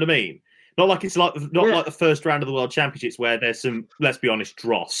round. Do you know what I mean? Not like like the first round of the World Championships where there's some, let's be honest,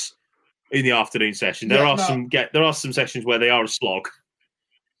 dross in the afternoon session. There are some sessions where they are a slog.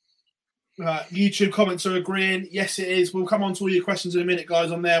 YouTube comments are agreeing. Yes, it is. We'll come on to all your questions in a minute,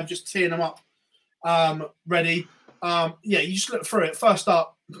 guys, on there. I'm just teeing them up ready. You just look through it. First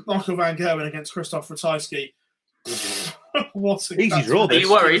up, Michael van Gerwen against Krzysztof Ratajski. What a easy draw this. Are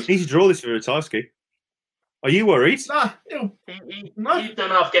you worried? Easy draw this for Ratajski. Are you worried? Nah, You don't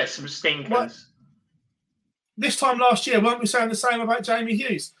have to get some stinkers. What? This time last year, weren't we saying the same about Jamie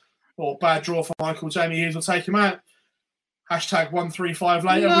Hughes? Or bad draw for Michael. Jamie Hughes will take him out. Hashtag 135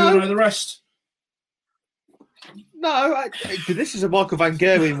 later. We all know the rest. No, this is a Michael van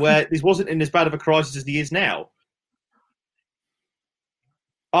Gerwen where this wasn't in as bad of a crisis as he is now.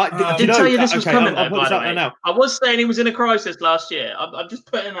 I did tell you this was coming, though, by the way. Now. I was saying he was in a crisis last year. I'm just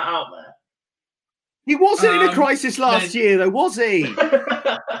putting that out there. He wasn't in a crisis last year, though, was he?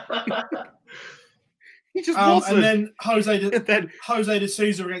 He just wasn't. And then Jose de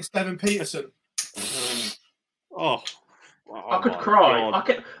Souza against Devin Petersen. I could cry. God. I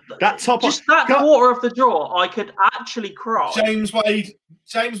could. That quarter of the draw, I could actually cry. James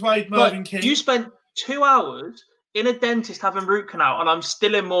Wade, Mervyn King. You spent 2 hours in a dentist having root canal, and I'm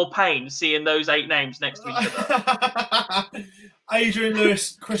still in more pain seeing those 8 names next to each other. Adrian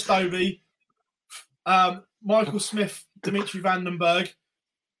Lewis, Chris Dobie, Michael Smith, Dimitri Vandenberg.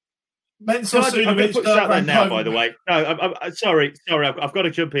 I'm going to put this out there now, by the way. No, I'm sorry. I've got to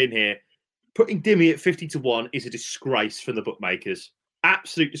jump in here. Putting Dimmy at 50-1 is a disgrace from the bookmakers.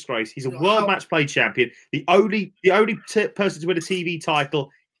 Absolute disgrace. He's a world match play champion. The only person to win a TV title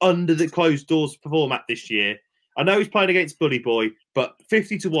under the closed doors format this year. I know he's playing against Bully Boy, but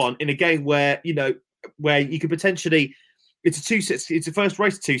 50-1 in a game where you could potentially. It's a 2 sets. It's a first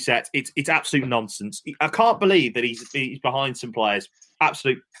race of 2 sets. It's absolute nonsense. I can't believe that he's behind some players.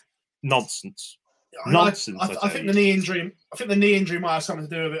 Absolute nonsense. Nonsense. I think the knee injury. I think the knee injury might have something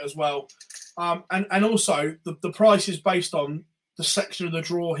to do with it as well. And also the price is based on the section of the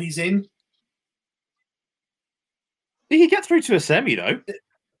draw he's in. He could get through to a semi though,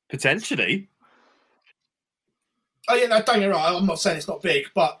 potentially. Oh yeah, no, don't get me wrong. I'm not saying it's not big,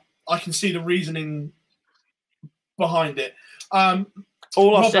 but I can see the reasoning behind it. There's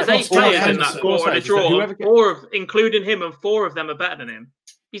 8 players in that quarter of the draw. Including him, and 4 of them are better than him.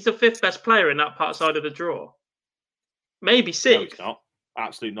 He's the 5th best player in that side of the draw. Maybe 6. No, he's not.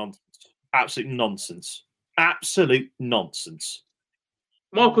 Absolute nonsense. Absolute nonsense. Absolute nonsense.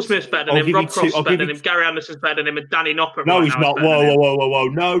 Michael Smith's better than him. Rob Cross is better than him. Gary Anderson's better than him. And Danny Knopper. No, he's not. Whoa.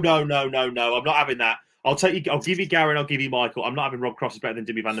 No. I'm not having that. I'll give you Gary and I'll give you Michael. I'm not having Rob Cross is better than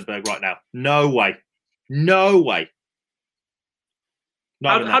Dimmy Vandenberg right now. No way.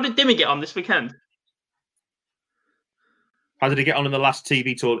 How did Dimmy get on this weekend? How did he get on in the last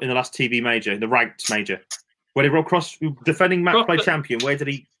TV tour, in the last TV major, in the ranked major? Where did Rob Cross, defending match play champion, where did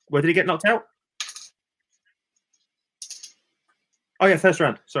he get knocked out? Oh yeah, first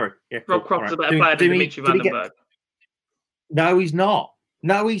round. Sorry. Yeah, Rob Cross is a better player than Dimitri Vandenberg. No, he's not.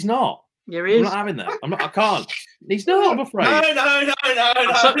 Yeah, he is. I'm not having that. I can't. He's not, I'm afraid. No.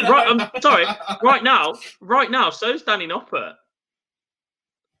 I'm sorry. Right now, so's Danny Knopper.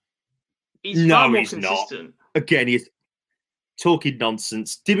 He's far more consistent. Not. Again, he's talking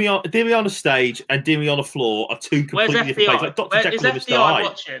nonsense. Dimmy on a stage and Dimmy on a floor are 2 completely different places. Like Dr. Jekyll and Mr. Hyde.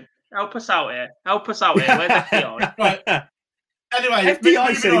 Watching? Help us out here. Where's FDI? Right. Anyway,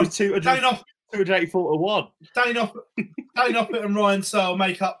 FDI said he was 284-1. Danny Noppert and Ryan Searle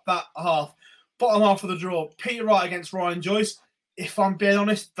make up that half. Bottom half of the draw. Peter Wright against Ryan Joyce. If I'm being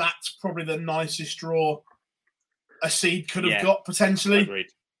honest, that's probably the nicest draw a seed could have got, potentially. Agreed.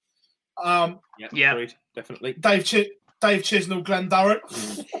 Agreed. Definitely. Dave Chisnell, Glenn Durrant.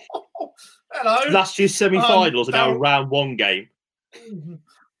 Hello. Last year's semi-finals are now a round 1 game.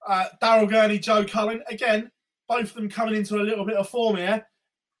 Daryl Gurney, Joe Cullen. Again, both of them coming into a little bit of form here.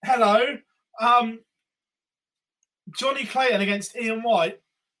 Hello. Johnny Clayton against Ian White.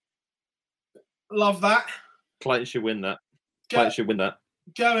 Love that. Clayton should win that.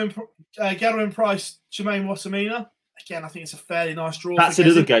 Gerwin Price, Jermaine Wassamina. Again, I think it's a fairly nice draw. That's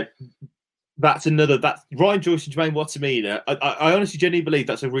another game. That's Ryan Joyce and Jermaine Wattamina. I honestly genuinely believe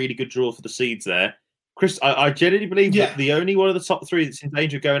that's a really good draw for the seeds there. Chris, I genuinely believe that the only one of the top 3 that's in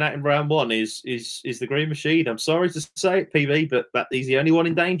danger of going out in round 1 is the Green Machine. I'm sorry to say it, PV, but he's the only one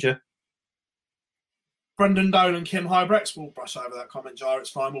in danger. Brendan Dolan and Kim Hybrex. We'll brush over that comment, Jar.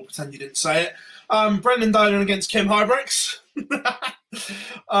 It's fine. We'll pretend you didn't say it. Brendan Dolan against Kim Hybrex.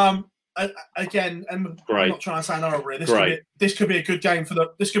 Again, and I'm not trying to sound horrible. This could be a good game for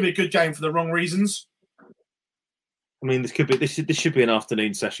the wrong reasons. I mean, this should be an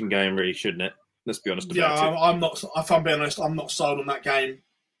afternoon session game, really, shouldn't it? Let's be honest about it. I'm not. If I'm being honest, I'm not sold on that game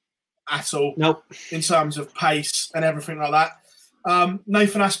at all. Nope. In terms of pace and everything like that.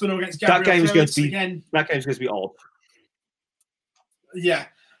 Nathan Aspinall against Gabriel That game is going to be again. That game's going to be odd. Yeah.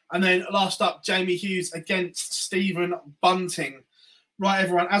 And then last up, Jamie Hughes against Stephen Bunting. Right,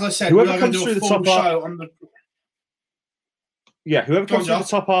 everyone. As I said, Whoever we're going to comes do a through the full top show on the. Yeah, whoever comes Go on, through the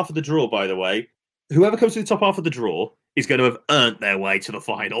top half of the draw, by the way, whoever comes through the top half of the draw is going to have earned their way to the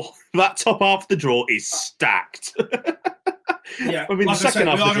final. That top half of the draw is stacked. Yeah, I mean, like the second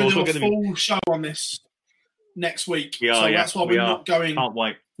half of the draw is we are not going to do a going to be. full show on this next week. We are, so yeah, that's why we we're are. not going. Can't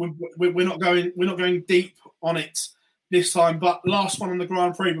wait. We're not going. We're not going deep on it this time. But last one on the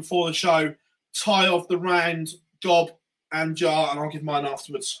Grand Prix before the show, tie of the round, Gob and Jar, and I'll give mine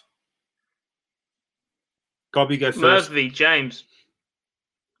afterwards. Gob, you go first. Merv v James.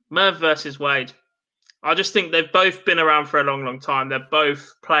 Merv versus Wade. I just think they've both been around for a long, long time. They're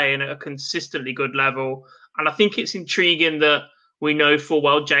both playing at a consistently good level. And I think it's intriguing that we know full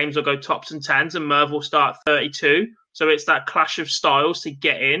well James will go tops and tens and Merv will start 32. So it's that clash of styles to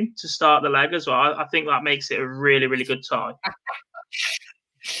get in to start the leg as well. I think that makes it a really, really good tie.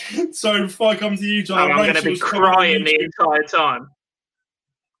 So before I come to you, John, I'm going to be crying the entire time.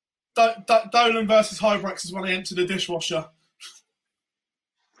 Dolan versus Hybrex is when I empty the dishwasher.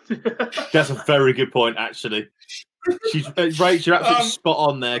 That's a very good point, actually. Rach, you're absolutely spot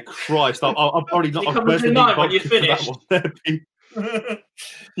on there. Christ, I'm probably not. Where's the neat when you finish?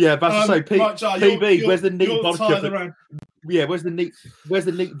 Yeah, but to say, right, Jar, PB, where's the neat vodka? Around. Yeah, where's the neat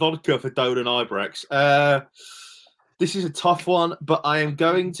vodka for Dolan Ibrex? This is a tough one, but I am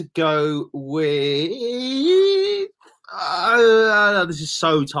going to go with. This is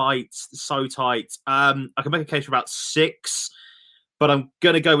so tight, I can make a case for about 6, but I'm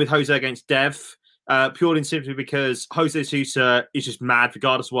going to go with Jose against Dev. Purely and simply because Jose Sousa is just mad,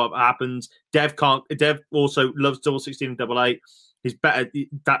 regardless of what happens. Dev also loves double 16 and double 8. He's better. I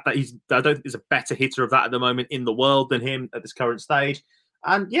don't think there's a better hitter of that at the moment in the world than him at this current stage.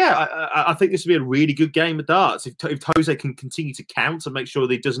 And yeah, I think this will be a really good game of darts. If Jose can continue to count and make sure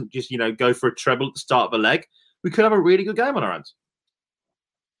that he doesn't just go for a treble at the start of a leg, we could have a really good game on our hands.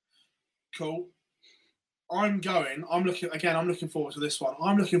 Cool. I'm looking forward to this one.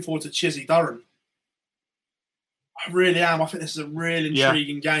 I'm looking forward to Chizzy Durham. I really am. I think this is a real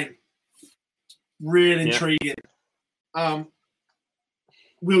intriguing game. Real intriguing.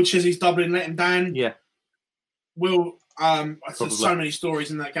 Will Chizzy's doubling, let him down. Yeah. Will there's so many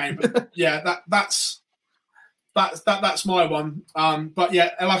stories in that game, but yeah, that's my one. But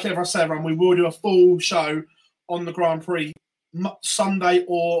yeah, like I said, everyone, we will do a full show on the Grand Prix Sunday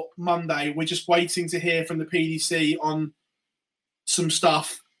or Monday. We're just waiting to hear from the PDC on some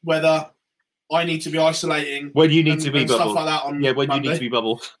stuff, whether I need to be isolating. When you need to be bubbled. Stuff like that on when Monday. You need to be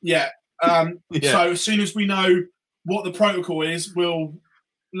bubbled. Yeah. So as soon as we know what the protocol is, we'll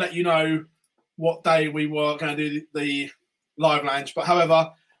let you know what day we were going to do the live lounge. But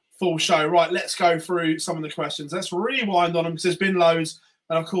however, full show. Right, let's go through some of the questions. Let's rewind on them because there's been loads.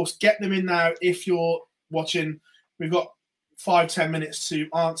 And of course, get them in now if you're watching. We've got 5-10 minutes to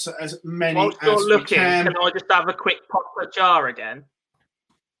answer as many Whilst as you're looking, we can. can I just have a quick pop at Jar again?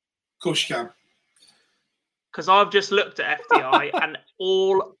 Of course you can. Because I've just looked at FDI and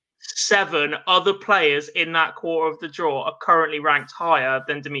all 7 other players in that quarter of the draw are currently ranked higher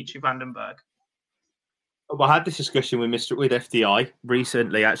than Dimitri Vandenberg. Well, I had this discussion with FDI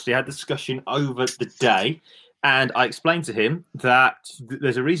recently. Actually, I had a discussion over the day, and I explained to him that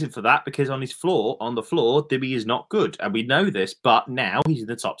there's a reason for that because on the floor, Dibby is not good, and we know this. But now he's in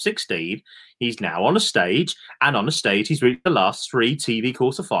the top 16. He's now on a stage, and on a stage, he's reached the last 3 TV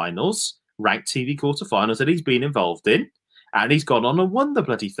quarterfinals, ranked TV quarterfinals that he's been involved in, and he's gone on and won the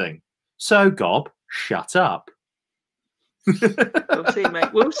bloody thing. So, Gob, shut up. We'll see,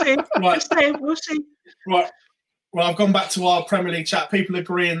 mate. We'll see. We'll see. Right. Well, I've gone back to our Premier League chat. People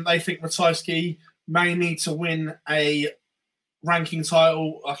agreeing they think Ratajski may need to win a ranking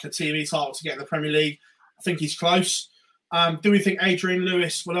title, like a TV title, to get in the Premier League. I think he's close. Do we think Adrian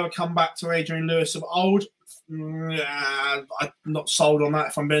Lewis will ever come back to Adrian Lewis of old? I'm not sold on that,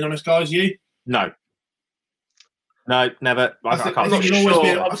 if I'm being honest, guys. You? No, never. I think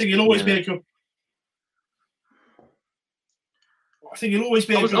he'll always be a good. I think he'll always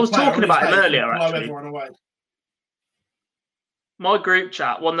be. I was talking about him earlier. Actually, everyone away. My group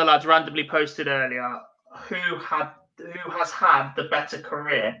chat, one of the lads randomly posted earlier, who has had the better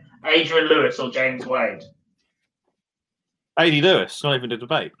career, Adrian Lewis or James Wade? AD Lewis, not even a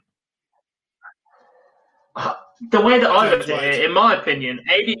debate. The way that I looked at it, in my opinion,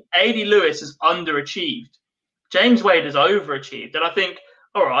 AD Lewis has underachieved. James Wade has overachieved, and I think,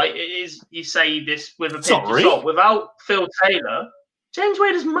 all right, it is. You say this with a pinch of salt. Without Phil Taylor, James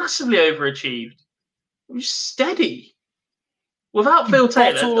Wade has massively overachieved. He's steady. Without Phil Bottle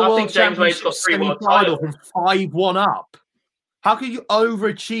Taylor, the I World think James Wade's got Championship 3 world semi-final titles. from 5-1 up. How can you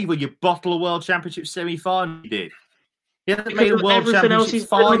overachieve when you bottle a World Championship semi-final? You did. He hasn't made a Because World everything else Championship he's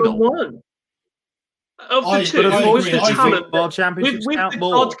done and final. won. Of the two, But with the unfortunately, talent, World Championships with count the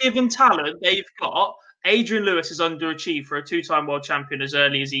more. God-given talent they've got, Adrian Lewis has underachieved for a 2-time world champion as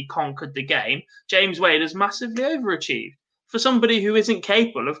early as he conquered the game. James Wade has massively overachieved for somebody who isn't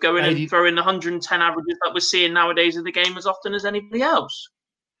capable of going and throwing 110 averages that we're seeing nowadays in the game as often as anybody else.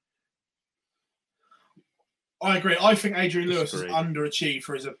 I agree. I think Adrian Lewis has underachieved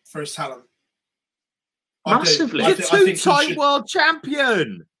for his talent. Massively. He's a 2-time world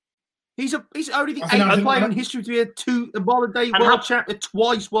champion. He's only the 8th player in history to be a modern-day world champion,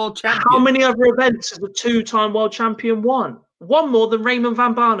 twice world champion. How many other events has a 2-time world champion won? One more than Raymond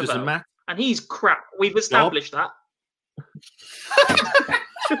van Barneveld. Doesn't matter. And he's crap. We've established that.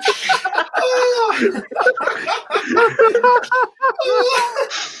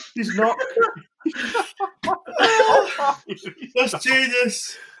 He's not. Let's do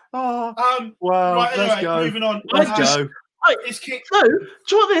this. Well, right, let's anyway, go. moving on. Let's go. No, do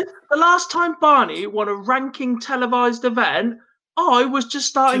you want this? The last time Barney won a ranking televised event, I was just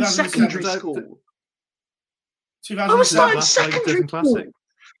starting secondary school. I was starting secondary school.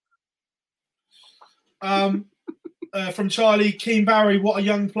 From Charlie, Keane Barry, what a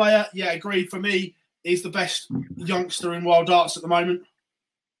young player. Yeah, agreed. For me, he's the best youngster in world darts at the moment.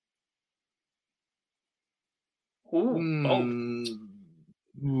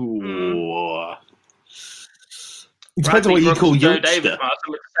 It depends on what you call youngster. David might have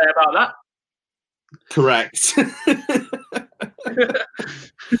something to say about that. Correct.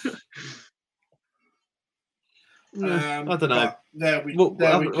 I don't know. There we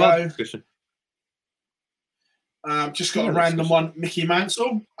go. Just got a random one. Mickey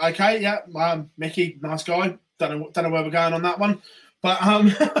Mansell. Okay, yeah. Mickey, nice guy. Don't know where we're going on that one. But Irish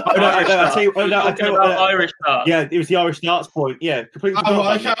darts. Yeah, it was the Irish darts point. Yeah, completely.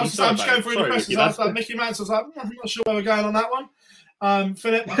 Okay. I'm just going through the questions. I was like, Mickey Mansell's like, I'm not sure where we're going on that one.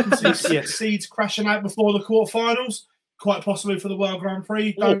 Philip, I can see seeds crashing out before the quarterfinals, quite possibly for the World Grand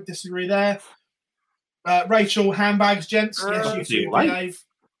Prix. Don't disagree there. Rachel, handbags, gents. Yes, you do behave.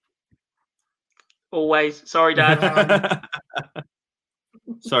 Always. Sorry, Dad.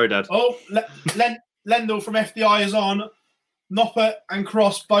 Sorry, Dad. Oh, Lendl from FDI is on. Noppert and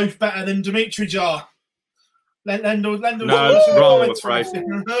Cross both better than Dimitri Jar. Lendl. Wrong, I'm afraid.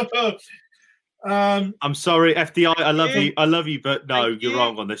 I'm sorry, FDI. I love you, but no, you're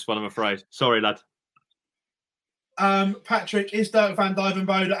wrong on this one. I'm afraid. Sorry, lad. Patrick, is Dirk van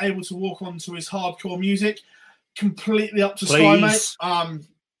Dijvenbode able to walk on to his hardcore music? Completely up to Sky, mate.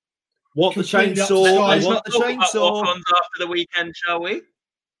 What the chainsaw? I want the chainsaw. Walk-ons after the weekend, shall we?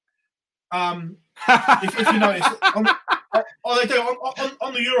 If you notice, they do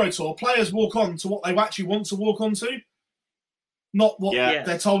on the Euro Tour, players walk on to what they actually want to walk on to, not what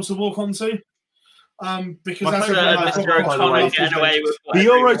they're told to walk on to. Because that's the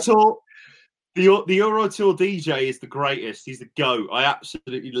Euro Tour. The Euro Tour DJ is the greatest. He's the GOAT. I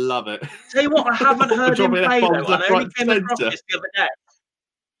absolutely love it. Tell you what, I haven't heard him play though. I only came across this the other day.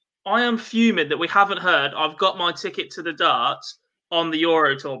 I am fuming that we haven't heard I've got my ticket to the darts on the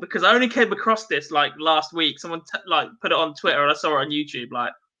Euro Tour, because I only came across this like last week. Someone put it on Twitter and I saw it on YouTube.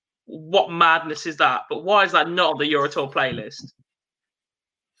 Like, what madness is that? But why is that not on the Euro Tour playlist?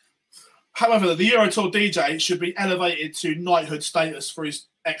 However, the Euro Tour DJ should be elevated to knighthood status for his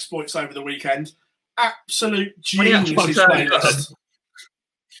exploits over the weekend. Absolute genius. His playlist.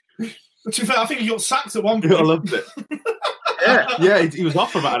 To be fair, I think he got sacked at one point. I loved it. Yeah, he was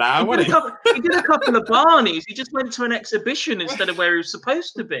off for about an hour, wasn't he? He did a couple of Barneys. He just went to an exhibition instead of where he was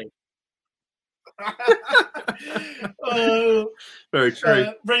supposed to be. Very true.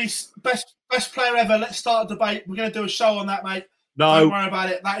 Reece, best player ever. Let's start a debate. We're going to do a show on that, mate. No. Don't worry about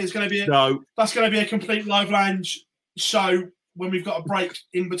it. That is going to be That's going to be a complete live lounge show when we've got a break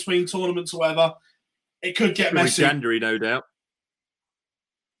in between tournaments or whatever. It could get messy. January, no doubt.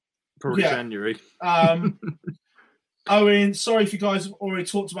 Probably January. Owen, sorry if you guys have already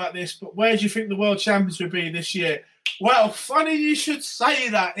talked about this, but where do you think the World Champions will be this year? Well, funny you should say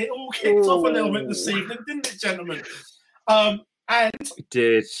that. It all kicked off a little bit this evening, didn't it, gentlemen? And it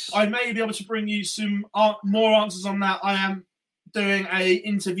did. I may be able to bring you some more answers on that. I am doing an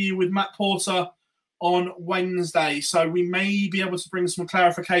interview with Matt Porter on Wednesday, so we may be able to bring some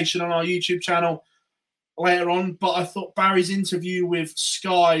clarification on our YouTube channel later on. But I thought Barry's interview with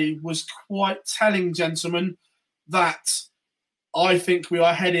Sky was quite telling, gentlemen, that I think we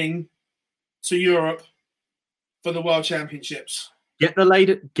are heading to Europe for the World Championships. Get the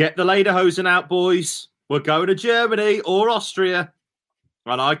lederhosen out, boys. We're going to Germany or Austria,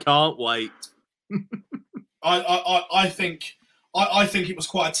 and I can't wait. I think it was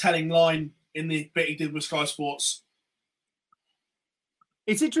quite a telling line in the bit he did with Sky Sports.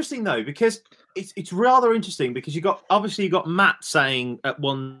 It's interesting though, because it's rather interesting because you got Matt saying at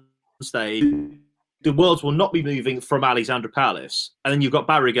one stage the worlds will not be moving from Alexandra Palace, and then you've got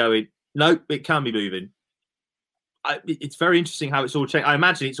Barry going, no, it can be moving. It's very interesting how it's all changed. I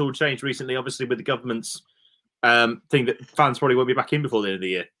imagine it's all changed recently, obviously with the government's thing that fans probably won't be back in before the end of the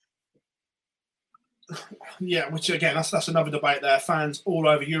year. Yeah, which again, that's another debate there. Fans all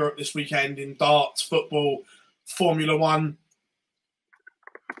over Europe this weekend in darts, football, Formula One.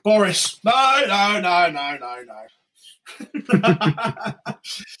 Boris, no. Yeah, I'm not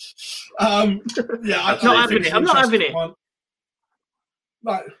having it.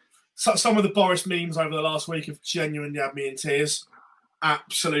 Like, some of the Boris memes over the last week have genuinely had me in tears.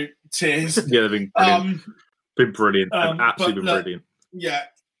 Absolute tears. Yeah, they've been brilliant. Absolutely brilliant. Yeah,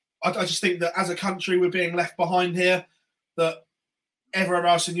 I just think that as a country, we're being left behind here. That everywhere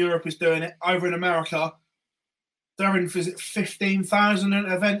else in Europe is doing it. Over in America, they're in, is it 15,000 an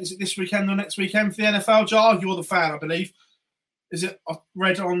event? Is it this weekend or next weekend for the NFL? Jar, you're the fan, I believe. Is it? I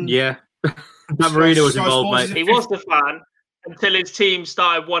read on. Yeah, Matt Marino was involved, mate. He was the fan until his team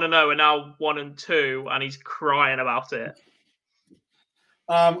started 1-0 and now 1-2, and he's crying about it.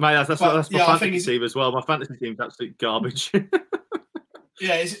 Mate, that's my fantasy team as well. My fantasy team's absolute garbage.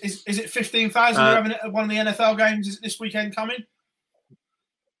 Yeah, is it 15,000 they're having at one of the NFL games? Is it this weekend coming?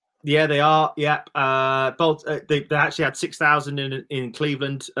 Yeah, they are. Yeah, they actually had 6,000 in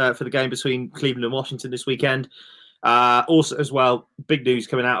Cleveland for the game between Cleveland and Washington this weekend. Also, as well, big news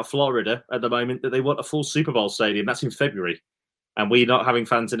coming out of Florida at the moment that they want a full Super Bowl stadium. That's in February, and we're not having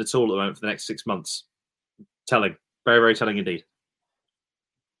fans in at all at the moment for the next 6 months. Telling, very, very telling indeed.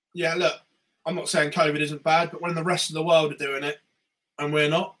 Yeah, look, I'm not saying COVID isn't bad, but when the rest of the world are doing it and we're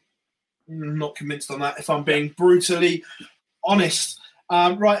not, I'm not convinced on that. If I'm being brutally honest.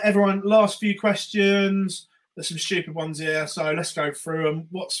 Right, everyone, last few questions. There's some stupid ones here, so let's go through them.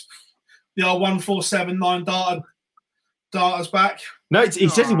 What's the old 1479 darters back? No, he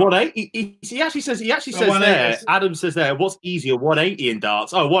says he 180. He actually says there. Adam says there. What's easier, 180 in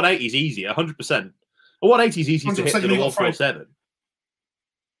darts? Oh, 180 is easier, 100%. A 180 is easier to hit than a 147.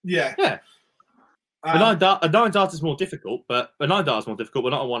 Yeah. A nine dart is more difficult, but a 9 dart is more difficult, but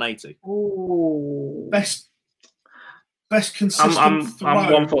not a 180. Ooh. Best consistent. I'm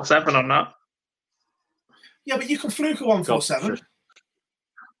 147 on that. Yeah, but you can fluke a 147.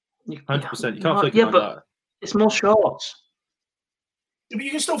 100%. You can't fluke. Yeah, but it's more shots. Yeah, but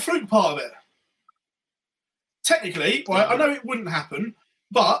you can still fluke part of it. Technically, right, I know it wouldn't happen,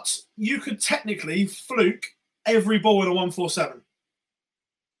 but you could technically fluke every ball in a 147.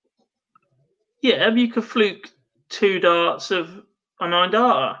 Yeah, but you could fluke 2 darts of a 9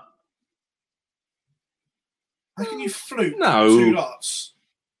 darter. How can you fluke 2 2 darts?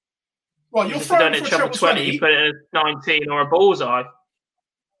 Right, you're if you throwing don't for a treble 20. You put it in a 19 or a bullseye.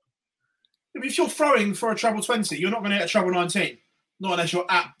 If you're throwing for a treble 20, you're not going to hit a treble 19. Not unless you're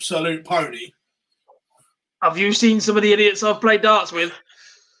absolute pony. Have you seen some of the idiots I've played darts with?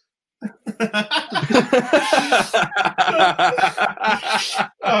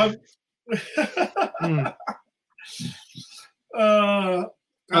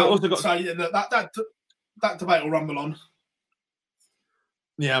 Also got to say that debate will rumble on.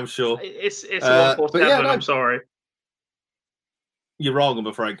 Yeah, I'm sure. It's 147. I'm sorry. You're wrong, I'm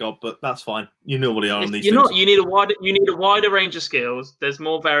afraid, God, but that's fine. You normally are on these. You're not. You need a wider range of skills. There's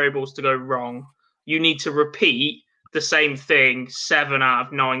more variables to go wrong. You need to repeat the same thing 7 out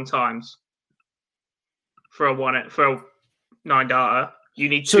of 9 times for a 9 darter. You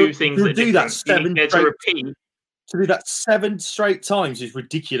need 2 things that do that 7 to repeat. To do that 7 straight times is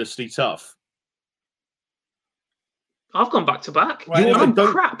ridiculously tough. I've gone back to back. Right, I'm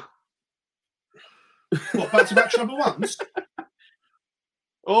crap. What, back to back treble ones?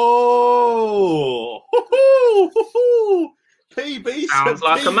 Oh, PB sounds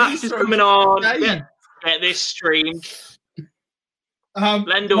like a match is coming on. Get this streamed.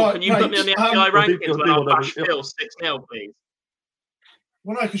 Lendl, can you put me on the FBI rankings when I bash Phil 6-0, please?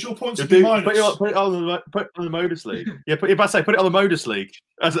 Well, no, because your points would be minus. Put it on the Modus League. Yeah, put it on the Modus League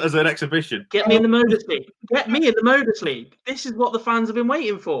as an exhibition. Get me in the Modus League. Get me in the Modus League. This is what the fans have been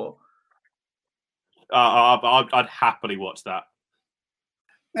waiting for. I'd happily watch that.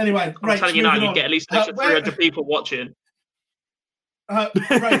 Anyway, I'm telling you now, you get at least 300 people watching. I'll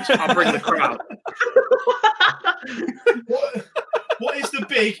bring the crowd. What is the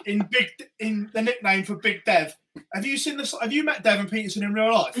big in the nickname for Big Dev? Have you seen this? Have you met Devin Petersen in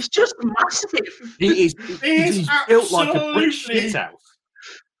real life? It's just massive. He's built like a brick absolutely- shithouse.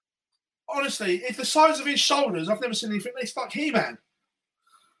 Honestly, it's the size of his shoulders. I've never seen anything. It's like He-Man.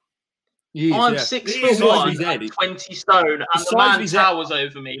 I'm 6'1" head. and 20 stone, and the man towers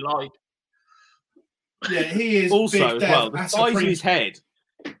over me. Like, yeah, he is also Big as Dev. well. The That's size of his head.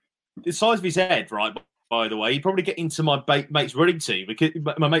 The size of his head, right? By the way, he'd probably get into my mate's running team because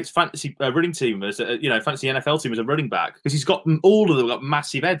my mate's fantasy running team as fantasy NFL team as a running back because he's got all of them got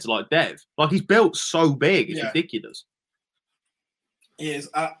massive heads like Dev. Like he's built so big, it's ridiculous. He is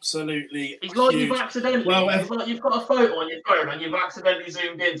absolutely. It's like huge. you've accidentally. Well, it's like you've got a photo on your phone and you've accidentally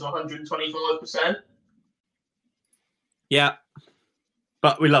zoomed in to 125%. Yeah.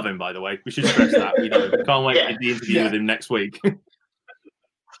 But we love him, by the way. We should stress that. We can't wait to get the interview with him next week.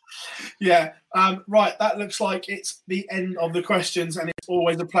 Yeah. Right. That looks like it's the end of the questions, and it's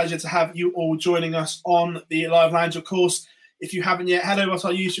always a pleasure to have you all joining us on the live lounge. Of course, if you haven't yet, head over to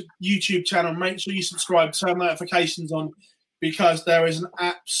our YouTube channel. Make sure you subscribe, turn notifications on, because there is an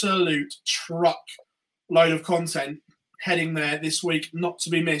absolute truck load of content heading there this week, not to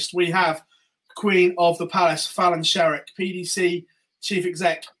be missed. We have Queen of the Palace, Fallon Sherrick, PDC Chief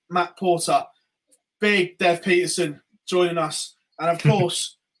Exec Matt Porter, Big Dev Petersen joining us, and of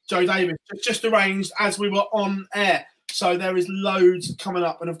course Joe Davis, just arranged as we were on air. So there is loads coming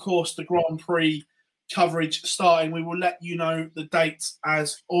up, and of course the Grand Prix coverage starting. We will let you know the dates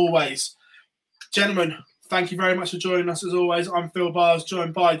as always. Gentlemen, thank you very much for joining us as always. I'm Phil Bars,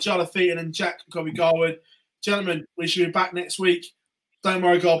 joined by Jonathan and Jack Gobby Garwood. Gentlemen, we should be back next week. Don't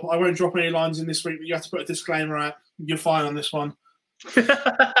worry, Gob, I won't drop any lines in this week, but you have to put a disclaimer out. You're fine on this one.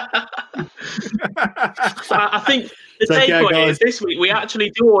 I think the takeaway is this week we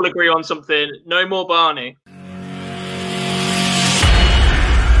actually do all agree on something. No more Barney.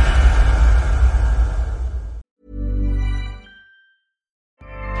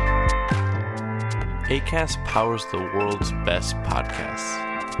 Acast powers the world's best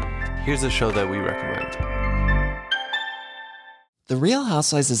podcasts. Here's a show that we recommend. The Real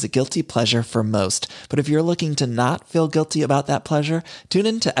Housewives is a guilty pleasure for most, but if you're looking to not feel guilty about that pleasure, tune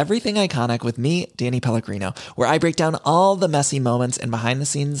in to Everything Iconic with me, Danny Pellegrino, where I break down all the messy moments and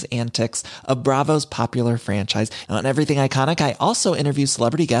behind-the-scenes antics of Bravo's popular franchise. And on Everything Iconic, I also interview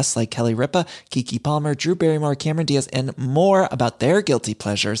celebrity guests like Kelly Ripa, Keke Palmer, Drew Barrymore, Cameron Diaz, and more about their guilty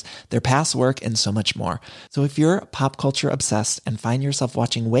pleasures, their past work, and so much more. So if you're pop culture obsessed and find yourself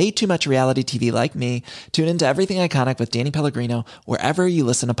watching way too much reality TV like me, tune into Everything Iconic with Danny Pellegrino, wherever you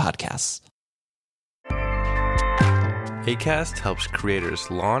listen to podcasts. Acast helps creators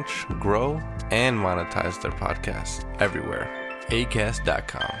launch, grow, and monetize their podcasts everywhere.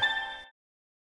 Acast.com.